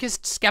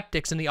anarchist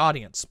skeptics in the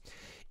audience,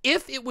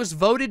 if it was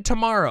voted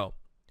tomorrow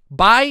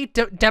by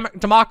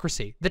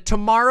democracy, that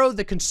tomorrow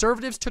the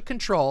conservatives took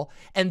control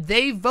and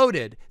they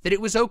voted that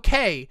it was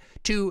okay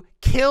to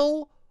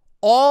kill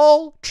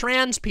all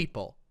trans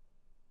people,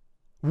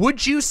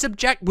 would you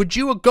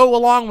go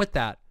along with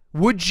that?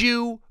 Would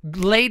you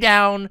lay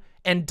down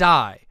and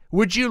die?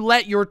 Would you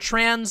let your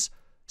trans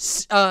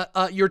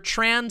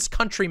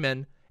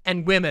countrymen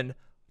and women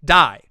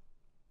die?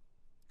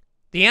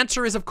 The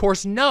answer is, of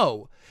course,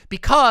 no,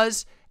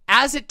 because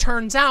as it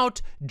turns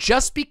out,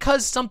 just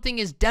because something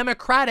is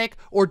democratic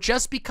or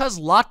just because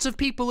lots of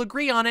people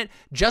agree on it,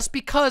 just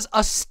because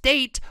a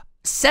state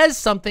says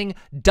something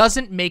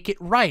doesn't make it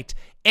right.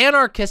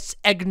 Anarchists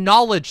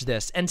acknowledge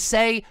this and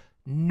say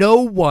no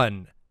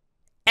one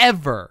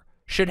ever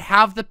should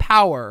have the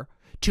power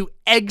to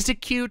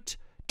execute,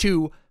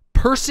 to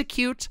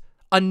persecute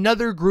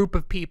another group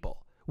of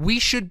people. We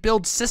should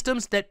build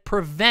systems that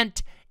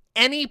prevent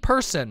any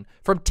person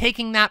from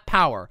taking that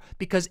power,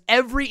 because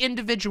every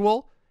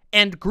individual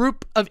and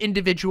group of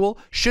individual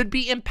should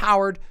be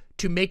empowered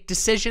to make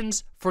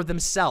decisions for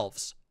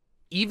themselves,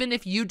 even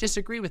if you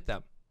disagree with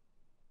them.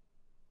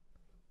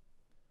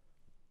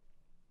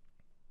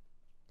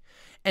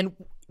 And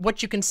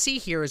what you can see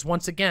here is,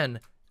 once again,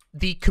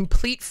 the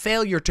complete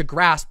failure to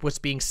grasp what's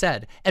being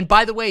said. And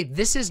by the way,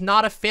 this is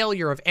not a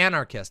failure of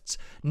anarchists.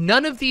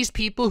 None of these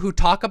people who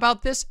talk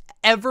about this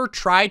ever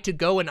try to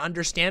go and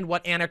understand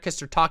what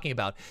anarchists are talking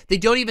about. They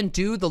don't even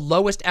do the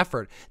lowest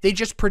effort. They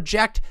just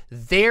project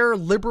their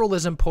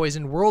liberalism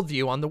poison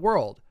worldview on the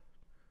world.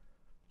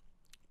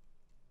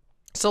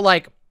 So,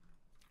 like,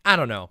 I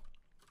don't know.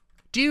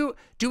 Do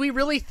we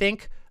really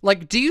think,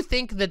 like, do you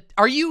think that,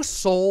 are you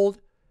sold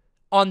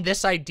on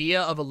this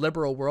idea of a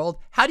liberal world?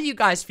 How do you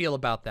guys feel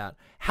about that?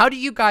 How do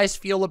you guys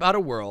feel about a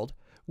world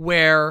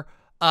where,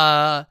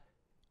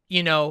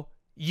 you know,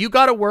 you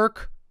gotta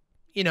work,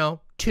 you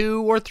know,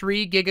 2 or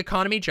 3 gig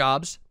economy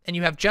jobs, and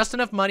you have just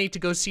enough money to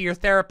go see your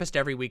therapist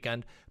every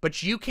weekend,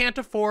 but you can't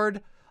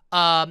afford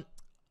a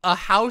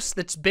house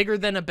that's bigger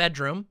than a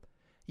bedroom.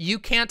 You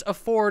can't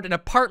afford an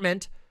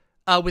apartment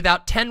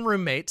without 10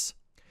 roommates.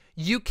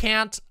 You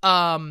can't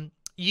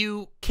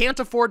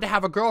afford to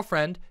have a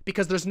girlfriend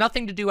because there's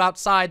nothing to do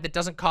outside that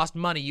doesn't cost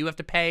money. You have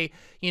to pay,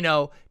 you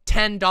know,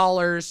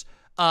 $10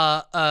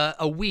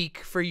 a week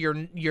for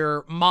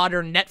your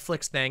modern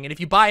Netflix thing. And if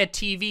you buy a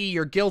TV,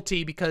 you're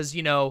guilty because,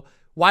 you know,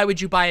 Why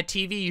would you buy a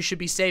TV? You should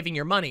be saving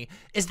your money.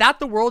 Is that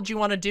the world you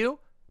want to do?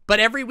 But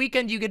every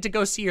weekend you get to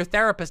go see your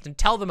therapist and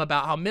tell them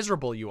about how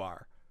miserable you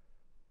are.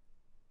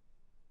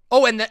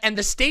 Oh, and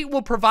the state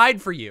will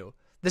provide for you.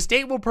 The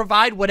state will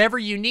provide whatever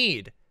you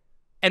need.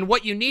 And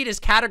what you need is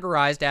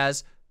categorized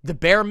as the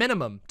bare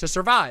minimum to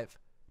survive.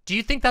 Do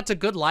you think that's a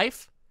good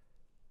life?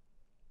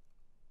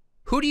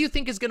 Who do you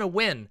think is going to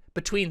win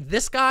between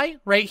this guy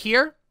right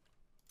here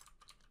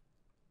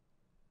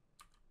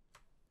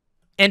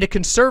and a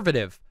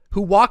conservative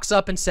who walks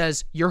up and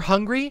says, "You're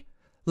hungry?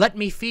 Let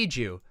me feed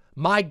you.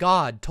 My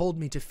God told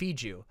me to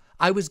feed you.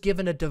 I was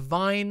given a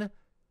divine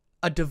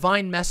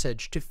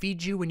message to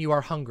feed you when you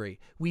are hungry.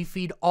 We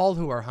feed all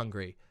who are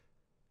hungry.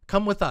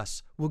 Come with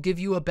us. We'll give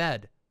you a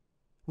bed.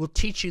 We'll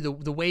teach you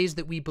the ways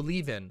that we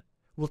believe in.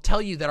 We'll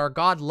tell you that our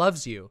God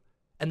loves you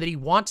and that he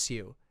wants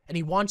you, and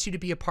he wants you to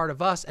be a part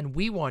of us, and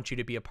we want you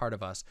to be a part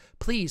of us.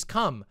 Please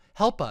come,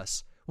 help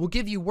us. We'll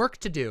give you work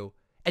to do,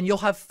 and you'll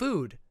have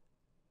food."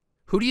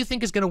 Who do you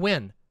think is going to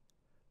win?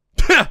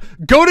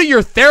 Go to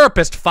your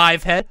therapist,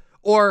 fivehead,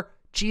 or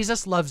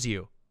Jesus loves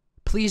you.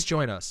 Please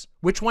join us.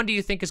 Which one do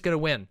you think is going to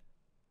win?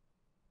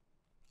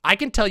 I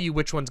can tell you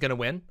which one's going to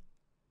win.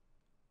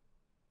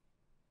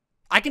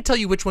 I can tell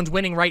you which one's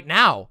winning right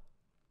now.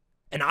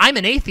 And I'm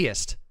an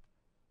atheist.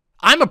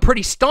 I'm a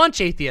pretty staunch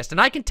atheist,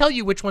 and I can tell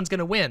you which one's going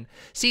to win.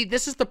 See,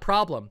 this is the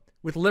problem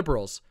with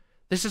liberals.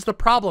 This is the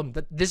problem.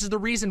 This is the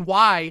reason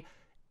why,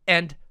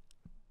 and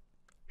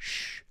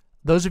shh,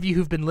 those of you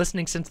who've been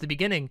listening since the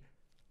beginning,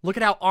 look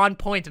at how on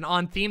point and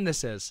on theme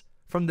this is.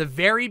 From the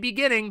very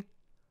beginning,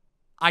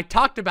 I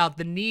talked about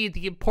the need,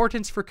 the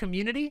importance for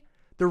community,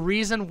 the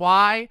reason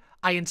why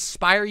I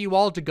inspire you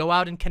all to go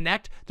out and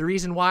connect, the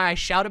reason why I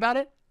shout about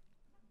it.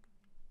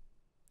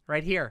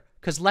 Right here.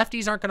 Because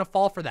lefties aren't going to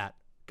fall for that,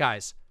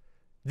 guys.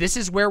 This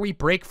is where we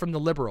break from the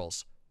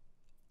liberals.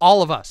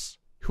 All of us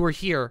who are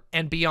here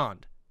and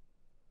beyond.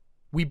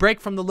 We break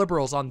from the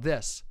liberals on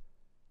this.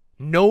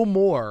 No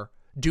more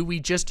do we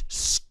just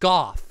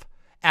scoff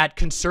at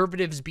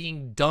conservatives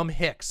being dumb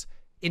hicks.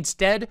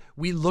 Instead,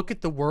 we look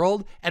at the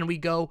world and we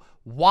go,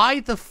 why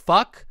the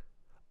fuck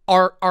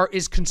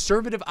is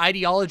conservative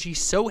ideology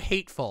so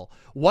hateful?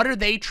 What are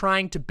they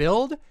trying to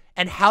build?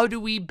 And how do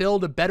we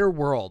build a better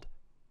world?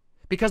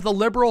 Because the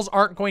liberals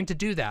aren't going to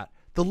do that.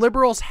 The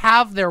liberals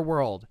have their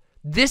world.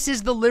 This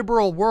is the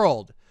liberal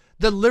world.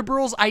 The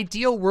liberals'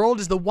 ideal world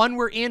is the one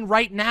we're in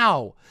right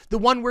now. The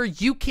one where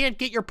you can't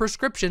get your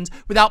prescriptions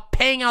without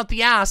paying out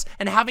the ass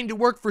and having to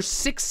work for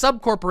 6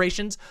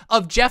 subcorporations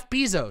of Jeff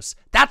Bezos.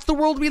 That's the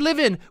world we live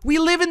in. We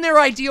live in their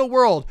ideal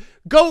world.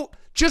 Go,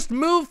 just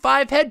move,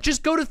 fivehead.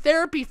 Just go to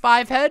therapy,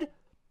 fivehead.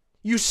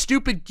 You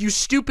stupid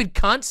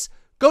cunts.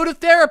 Go to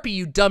therapy,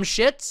 you dumb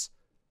shits.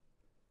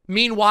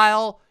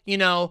 Meanwhile, you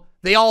know,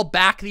 they all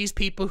back these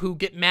people who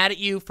get mad at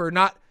you for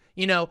not,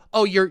 you know,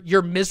 oh,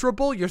 you're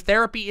miserable. Your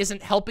therapy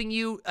isn't helping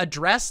you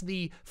address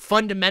the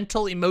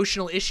fundamental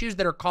emotional issues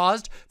that are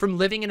caused from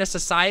living in a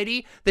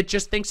society that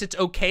just thinks it's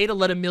okay to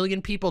let 1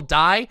 million people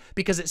die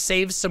because it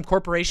saves some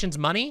corporations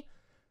money.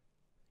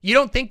 You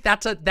don't think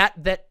that's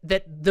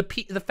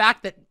the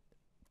fact that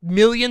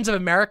millions of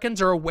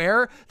Americans are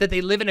aware that they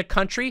live in a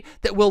country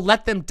that will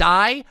let them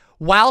die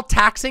while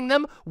taxing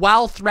them,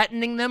 while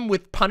threatening them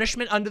with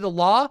punishment under the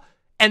law,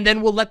 and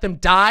then we'll let them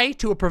die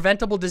to a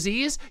preventable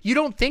disease? You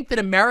don't think that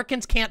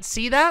Americans can't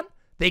see that?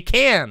 They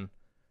can.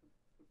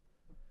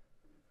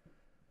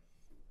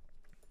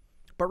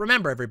 But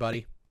remember,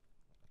 everybody,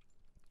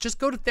 just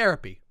go to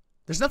therapy.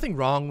 There's nothing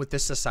wrong with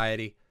this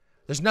society.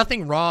 There's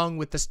nothing wrong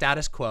with the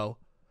status quo.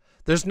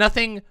 There's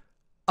nothing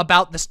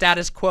about the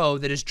status quo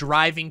that is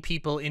driving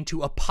people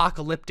into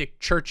apocalyptic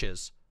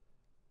churches.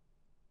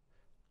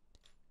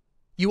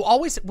 You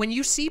always, when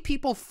you see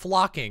people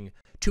flocking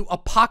to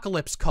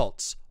apocalypse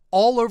cults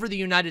all over the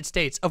United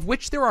States, of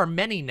which there are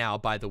many now,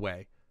 by the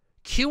way,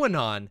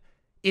 QAnon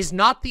is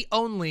not the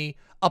only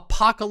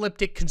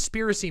apocalyptic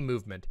conspiracy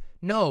movement.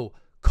 No,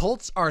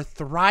 cults are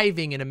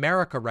thriving in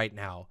America right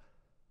now.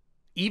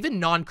 Even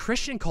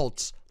non-Christian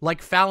cults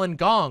like Falun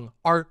Gong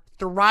are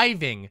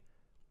thriving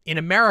in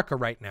America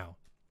right now.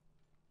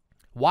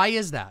 Why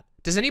is that?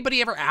 Does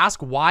anybody ever ask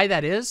why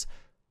that is?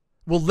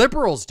 Well,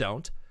 liberals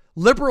don't.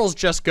 Liberals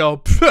just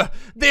go,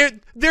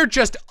 they're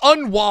just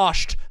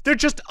unwashed. They're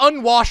just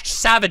unwashed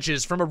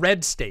savages from a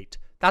red state.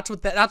 That's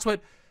what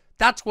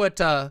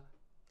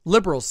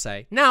liberals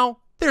say. Now,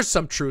 there's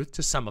some truth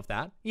to some of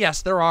that.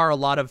 Yes, there are a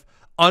lot of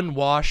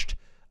unwashed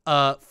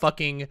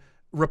fucking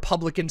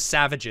Republican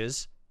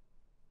savages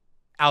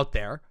out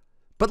there.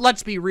 But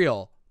let's be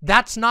real.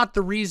 That's not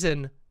the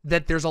reason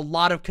that there's a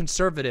lot of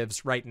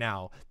conservatives right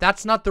now.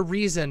 That's not the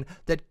reason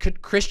that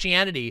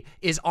Christianity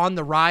is on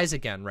the rise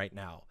again right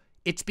now.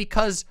 It's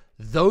because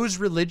those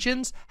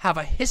religions have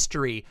a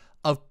history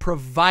of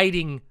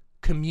providing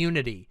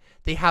community.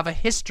 They have a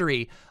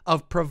history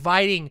of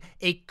providing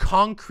a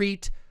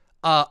concrete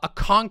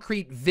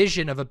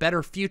vision of a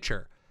better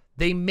future.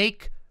 They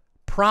make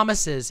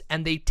promises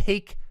and they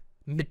take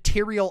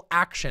material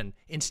action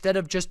instead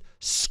of just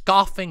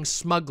scoffing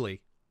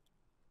smugly.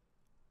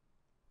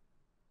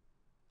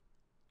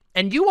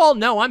 And you all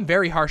know I'm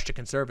very harsh to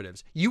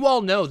conservatives. You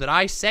all know that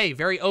I say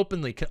very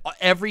openly,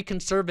 every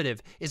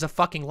conservative is a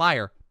fucking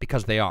liar,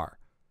 because they are.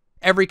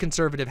 Every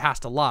conservative has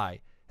to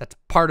lie. That's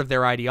part of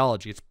their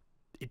ideology.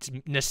 It's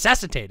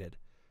necessitated.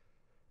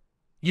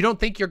 You don't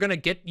think you're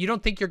going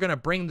to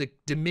bring the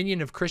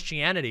dominion of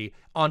Christianity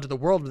onto the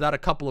world without a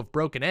couple of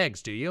broken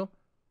eggs, do you?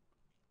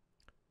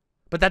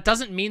 But that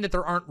doesn't mean that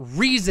there aren't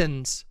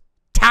reasons,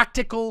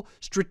 tactical,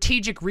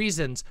 strategic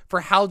reasons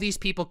for how these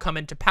people come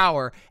into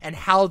power and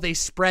how they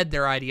spread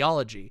their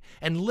ideology.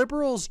 And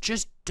liberals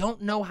just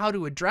don't know how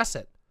to address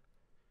it.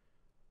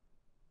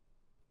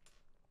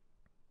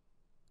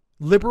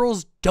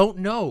 Liberals don't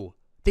know.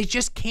 They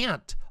just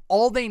can't.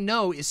 All they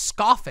know is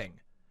scoffing,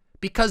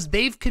 because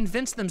they've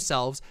convinced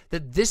themselves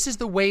that this is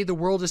the way the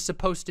world is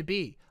supposed to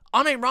be.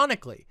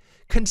 Unironically,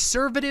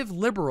 conservative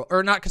liberal,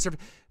 or not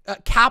conservative,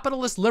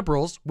 capitalist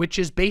liberals, which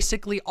is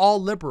basically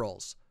all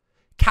liberals,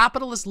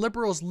 capitalist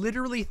liberals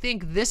literally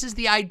think this is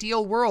the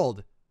ideal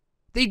world.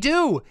 They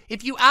do.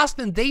 If you ask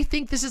them, they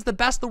think this is the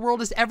best the world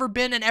has ever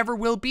been and ever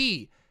will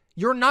be.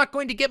 You're not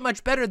going to get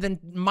much better than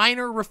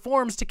minor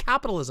reforms to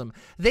capitalism.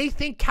 They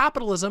think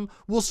capitalism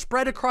will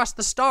spread across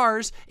the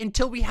stars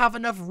until we have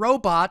enough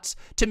robots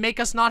to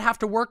make us not have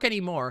to work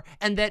anymore,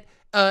 and that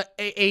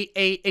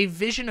a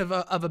vision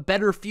of a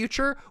better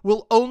future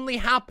will only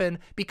happen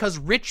because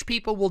rich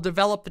people will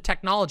develop the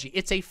technology.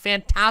 It's a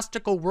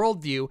fantastical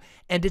worldview,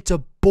 and it's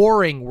a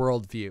boring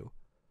worldview.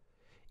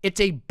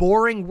 It's a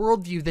boring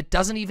worldview that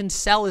doesn't even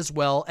sell as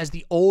well as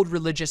the old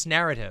religious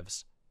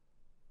narratives.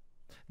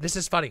 This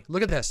is funny.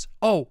 Look at this.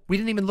 Oh, we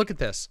didn't even look at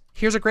this.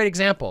 Here's a great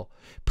example.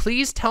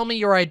 Please tell me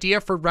your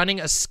idea for running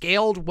a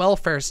scaled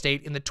welfare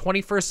state in the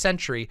 21st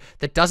century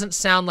that doesn't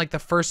sound like the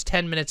first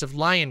 10 minutes of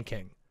Lion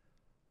King.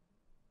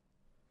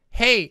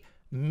 Hey,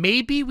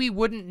 maybe we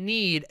wouldn't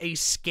need a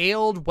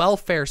scaled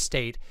welfare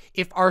state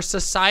if our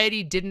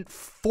society didn't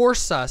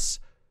force us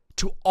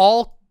to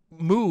all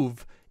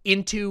move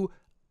into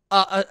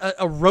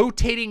a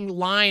rotating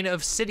line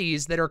of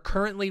cities that are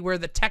currently where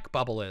the tech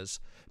bubble is.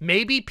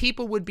 Maybe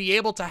people would be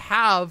able to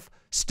have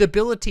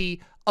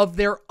stability of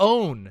their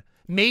own.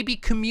 Maybe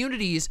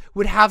communities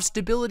would have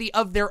stability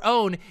of their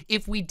own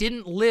if we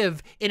didn't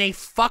live in a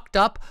fucked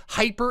up,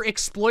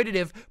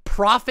 hyper-exploitative,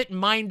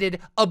 profit-minded,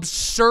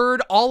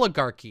 absurd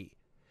oligarchy.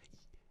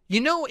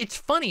 You know, it's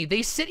funny.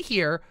 They sit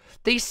here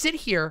with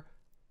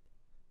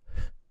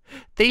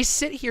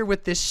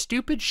this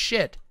stupid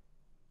shit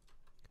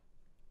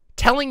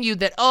telling you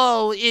that,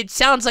 oh, it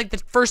sounds like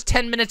the first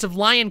 10 minutes of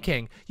Lion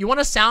King. You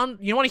want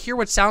to hear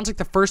what sounds like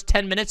the first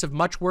 10 minutes of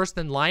much worse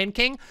than Lion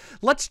King?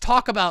 Let's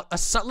talk about,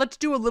 let's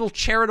do a little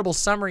charitable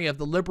summary of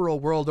the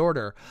liberal world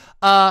order.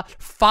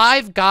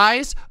 5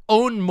 guys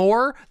own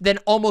more than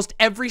almost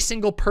every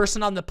single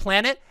person on the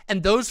planet,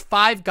 and those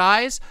 5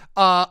 guys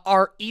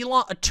are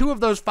 2 of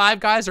those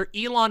 5 guys are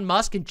Elon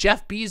Musk and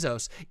Jeff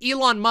Bezos.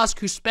 Elon Musk,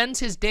 who spends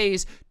his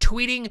days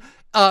tweeting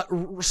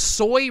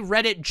soy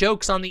Reddit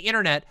jokes on the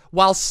internet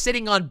while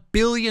sitting on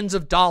billions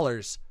of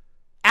dollars.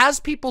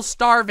 As people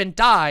starve and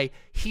die,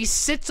 he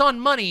sits on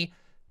money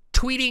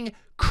tweeting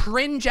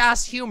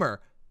cringe-ass humor.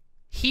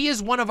 He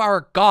is one of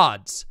our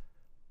gods.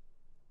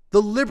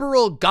 The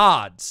liberal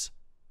gods.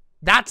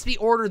 That's the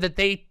order that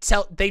they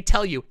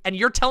tell you. And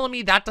you're telling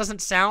me that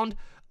doesn't sound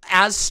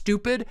as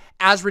stupid,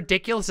 as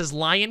ridiculous as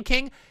Lion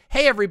King?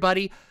 Hey,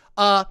 everybody,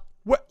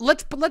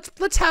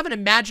 let's have an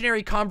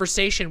imaginary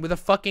conversation with a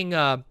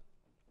fucking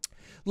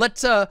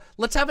Let's have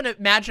an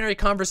imaginary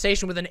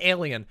conversation with an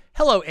alien.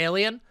 Hello,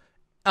 alien.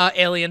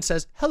 Alien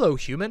says, hello,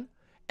 human.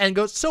 And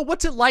goes, so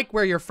what's it like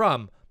where you're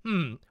from?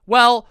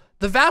 Well,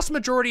 the vast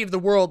majority of the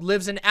world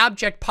lives in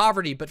abject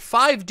poverty, but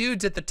 5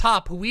 dudes at the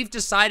top who we've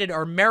decided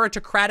are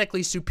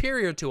meritocratically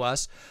superior to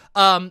us,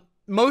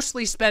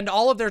 mostly spend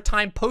all of their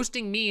time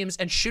posting memes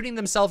and shooting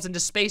themselves into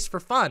space for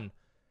fun.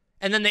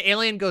 And then the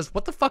alien goes,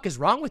 what the fuck is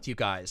wrong with you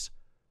guys?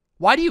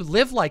 Why do you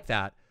live like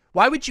that?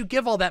 Why would you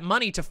give all that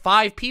money to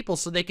 5 people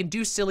so they can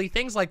do silly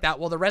things like that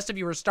while the rest of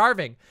you are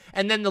starving?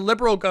 And then the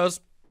liberal goes,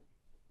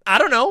 I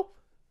don't know.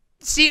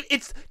 See,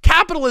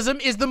 capitalism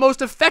is the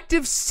most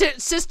effective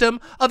system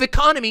of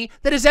economy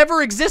that has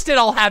ever existed,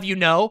 I'll have you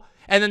know.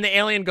 And then the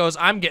alien goes,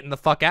 I'm getting the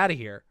fuck out of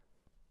here.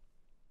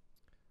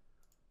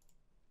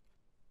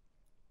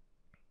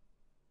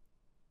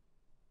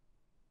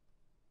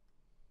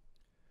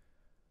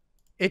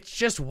 It's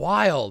just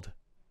wild.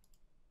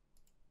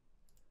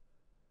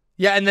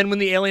 Yeah, and then when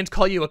the aliens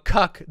call you a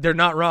cuck, they're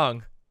not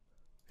wrong.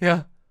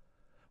 Yeah.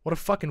 What a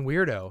fucking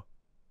weirdo.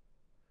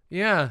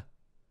 Yeah.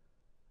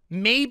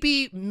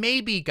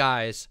 Maybe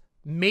guys,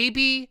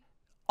 maybe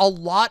a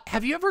lot,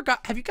 have you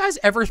guys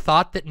ever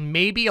thought that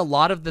maybe a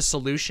lot of the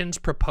solutions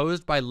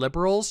proposed by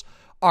liberals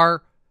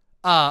are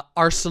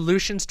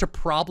solutions to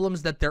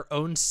problems that their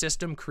own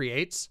system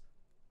creates?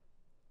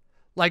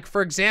 Like,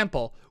 for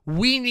example,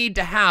 we need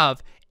to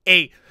have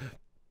a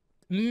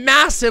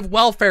massive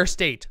welfare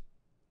state,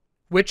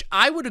 which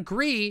I would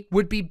agree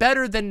would be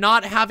better than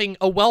not having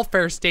a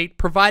welfare state,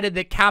 provided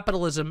that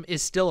capitalism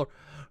is still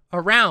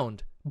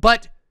around.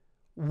 But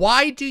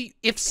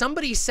if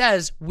somebody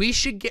says we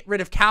should get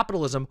rid of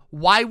capitalism,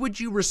 why would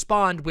you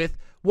respond with,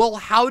 well,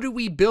 how do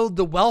we build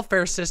the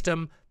welfare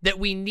system that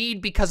we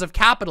need because of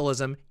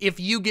capitalism if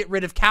you get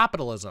rid of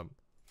capitalism?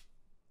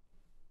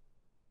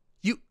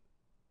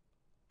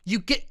 You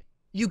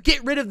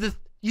get rid of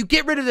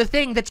the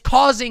thing that's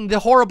causing the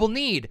horrible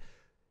need.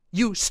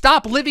 You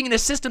stop living in a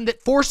system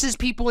that forces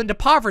people into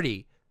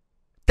poverty.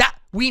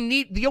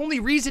 The only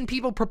reason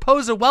people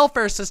propose a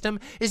welfare system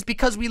is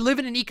because we live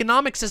in an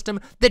economic system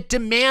that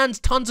demands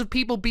tons of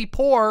people be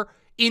poor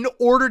in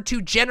order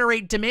to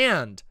generate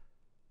demand.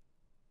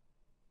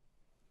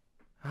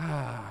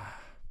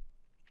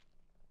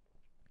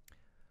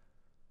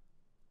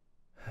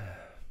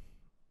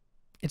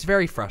 It's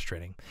very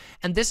frustrating.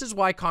 And this is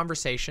why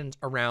conversations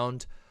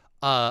around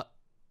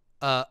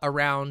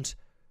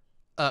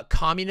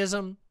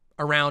communism,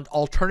 around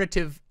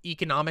alternative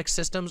economic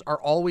systems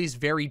are always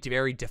very,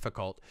 very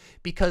difficult,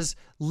 because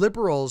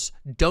liberals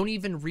don't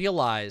even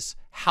realize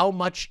how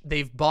much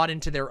they've bought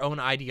into their own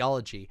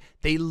ideology.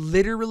 They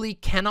literally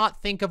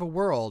cannot think of a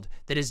world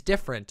that is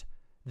different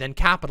than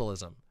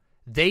capitalism.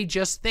 They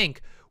just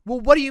think, well,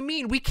 what do you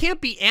mean? We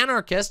can't be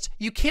anarchists.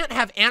 You can't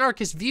have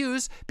anarchist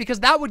views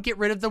because that would get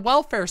rid of the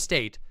welfare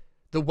state.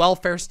 The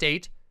welfare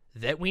state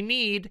that we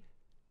need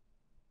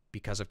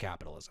because of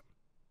capitalism.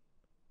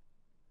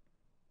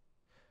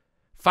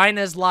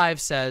 Finez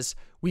Live says,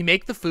 we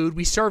make the food,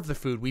 we serve the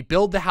food, we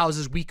build the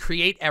houses, we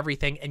create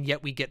everything, and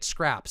yet we get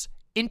scraps.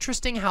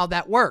 Interesting how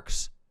that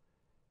works.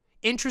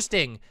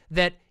 Interesting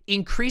that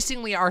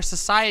increasingly our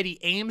society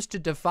aims to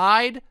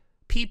divide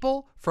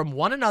people from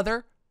one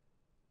another,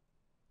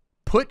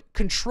 put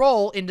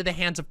control into the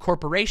hands of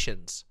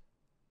corporations.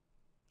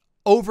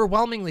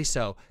 Overwhelmingly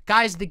so.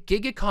 Guys, the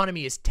gig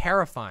economy is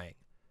terrifying.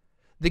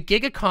 The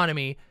gig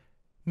economy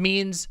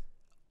means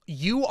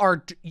you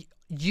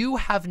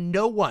have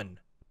no one.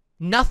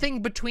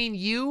 Nothing between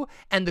you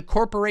and the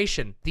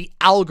corporation, the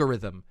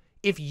algorithm.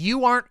 If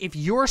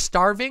you're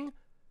starving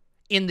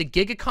in the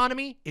gig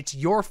economy, it's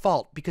your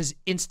fault, because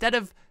instead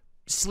of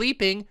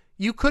sleeping,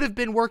 you could have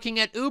been working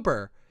at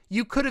Uber.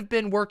 You could have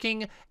been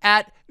working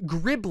at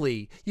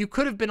Gribbly. You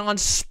could have been on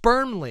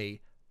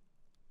Spermly.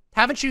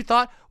 Haven't you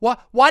thought,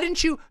 why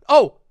didn't you,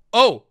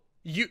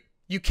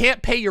 you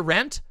can't pay your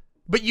rent,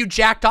 but you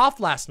jacked off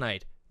last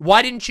night.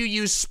 Why didn't you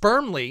use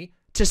Spermly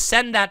to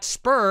send that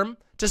sperm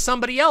to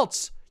somebody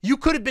else? You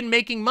could have been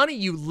making money,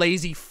 you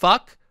lazy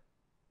fuck.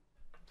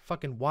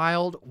 Fucking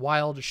wild,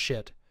 wild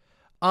shit.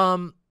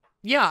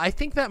 Yeah, I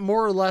think that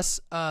more or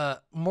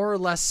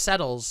less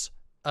settles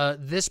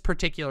this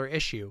particular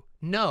issue.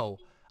 No,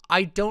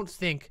 I don't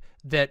think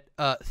that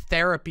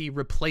therapy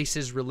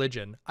replaces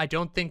religion. I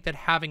don't think that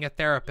having a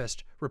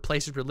therapist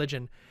replaces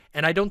religion,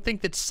 and I don't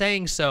think that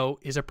saying so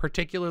is a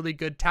particularly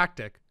good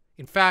tactic.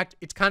 In fact,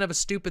 it's kind of a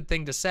stupid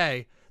thing to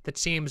say that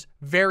seems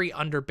very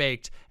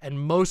underbaked and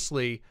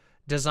mostly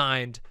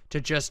designed to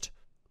just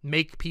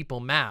make people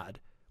mad.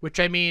 Which,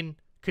 I mean,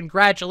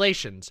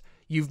 congratulations,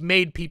 you've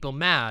made people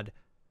mad,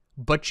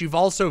 but you've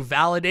also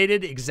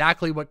validated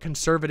exactly what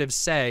conservatives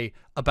say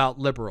about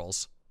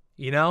liberals.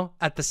 You know,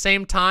 at the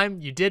same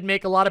time, you did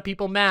make a lot of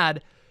people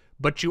mad,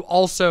 but you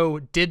also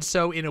did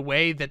so in a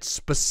way that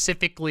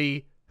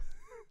specifically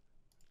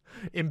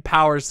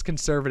empowers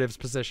conservatives'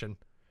 position.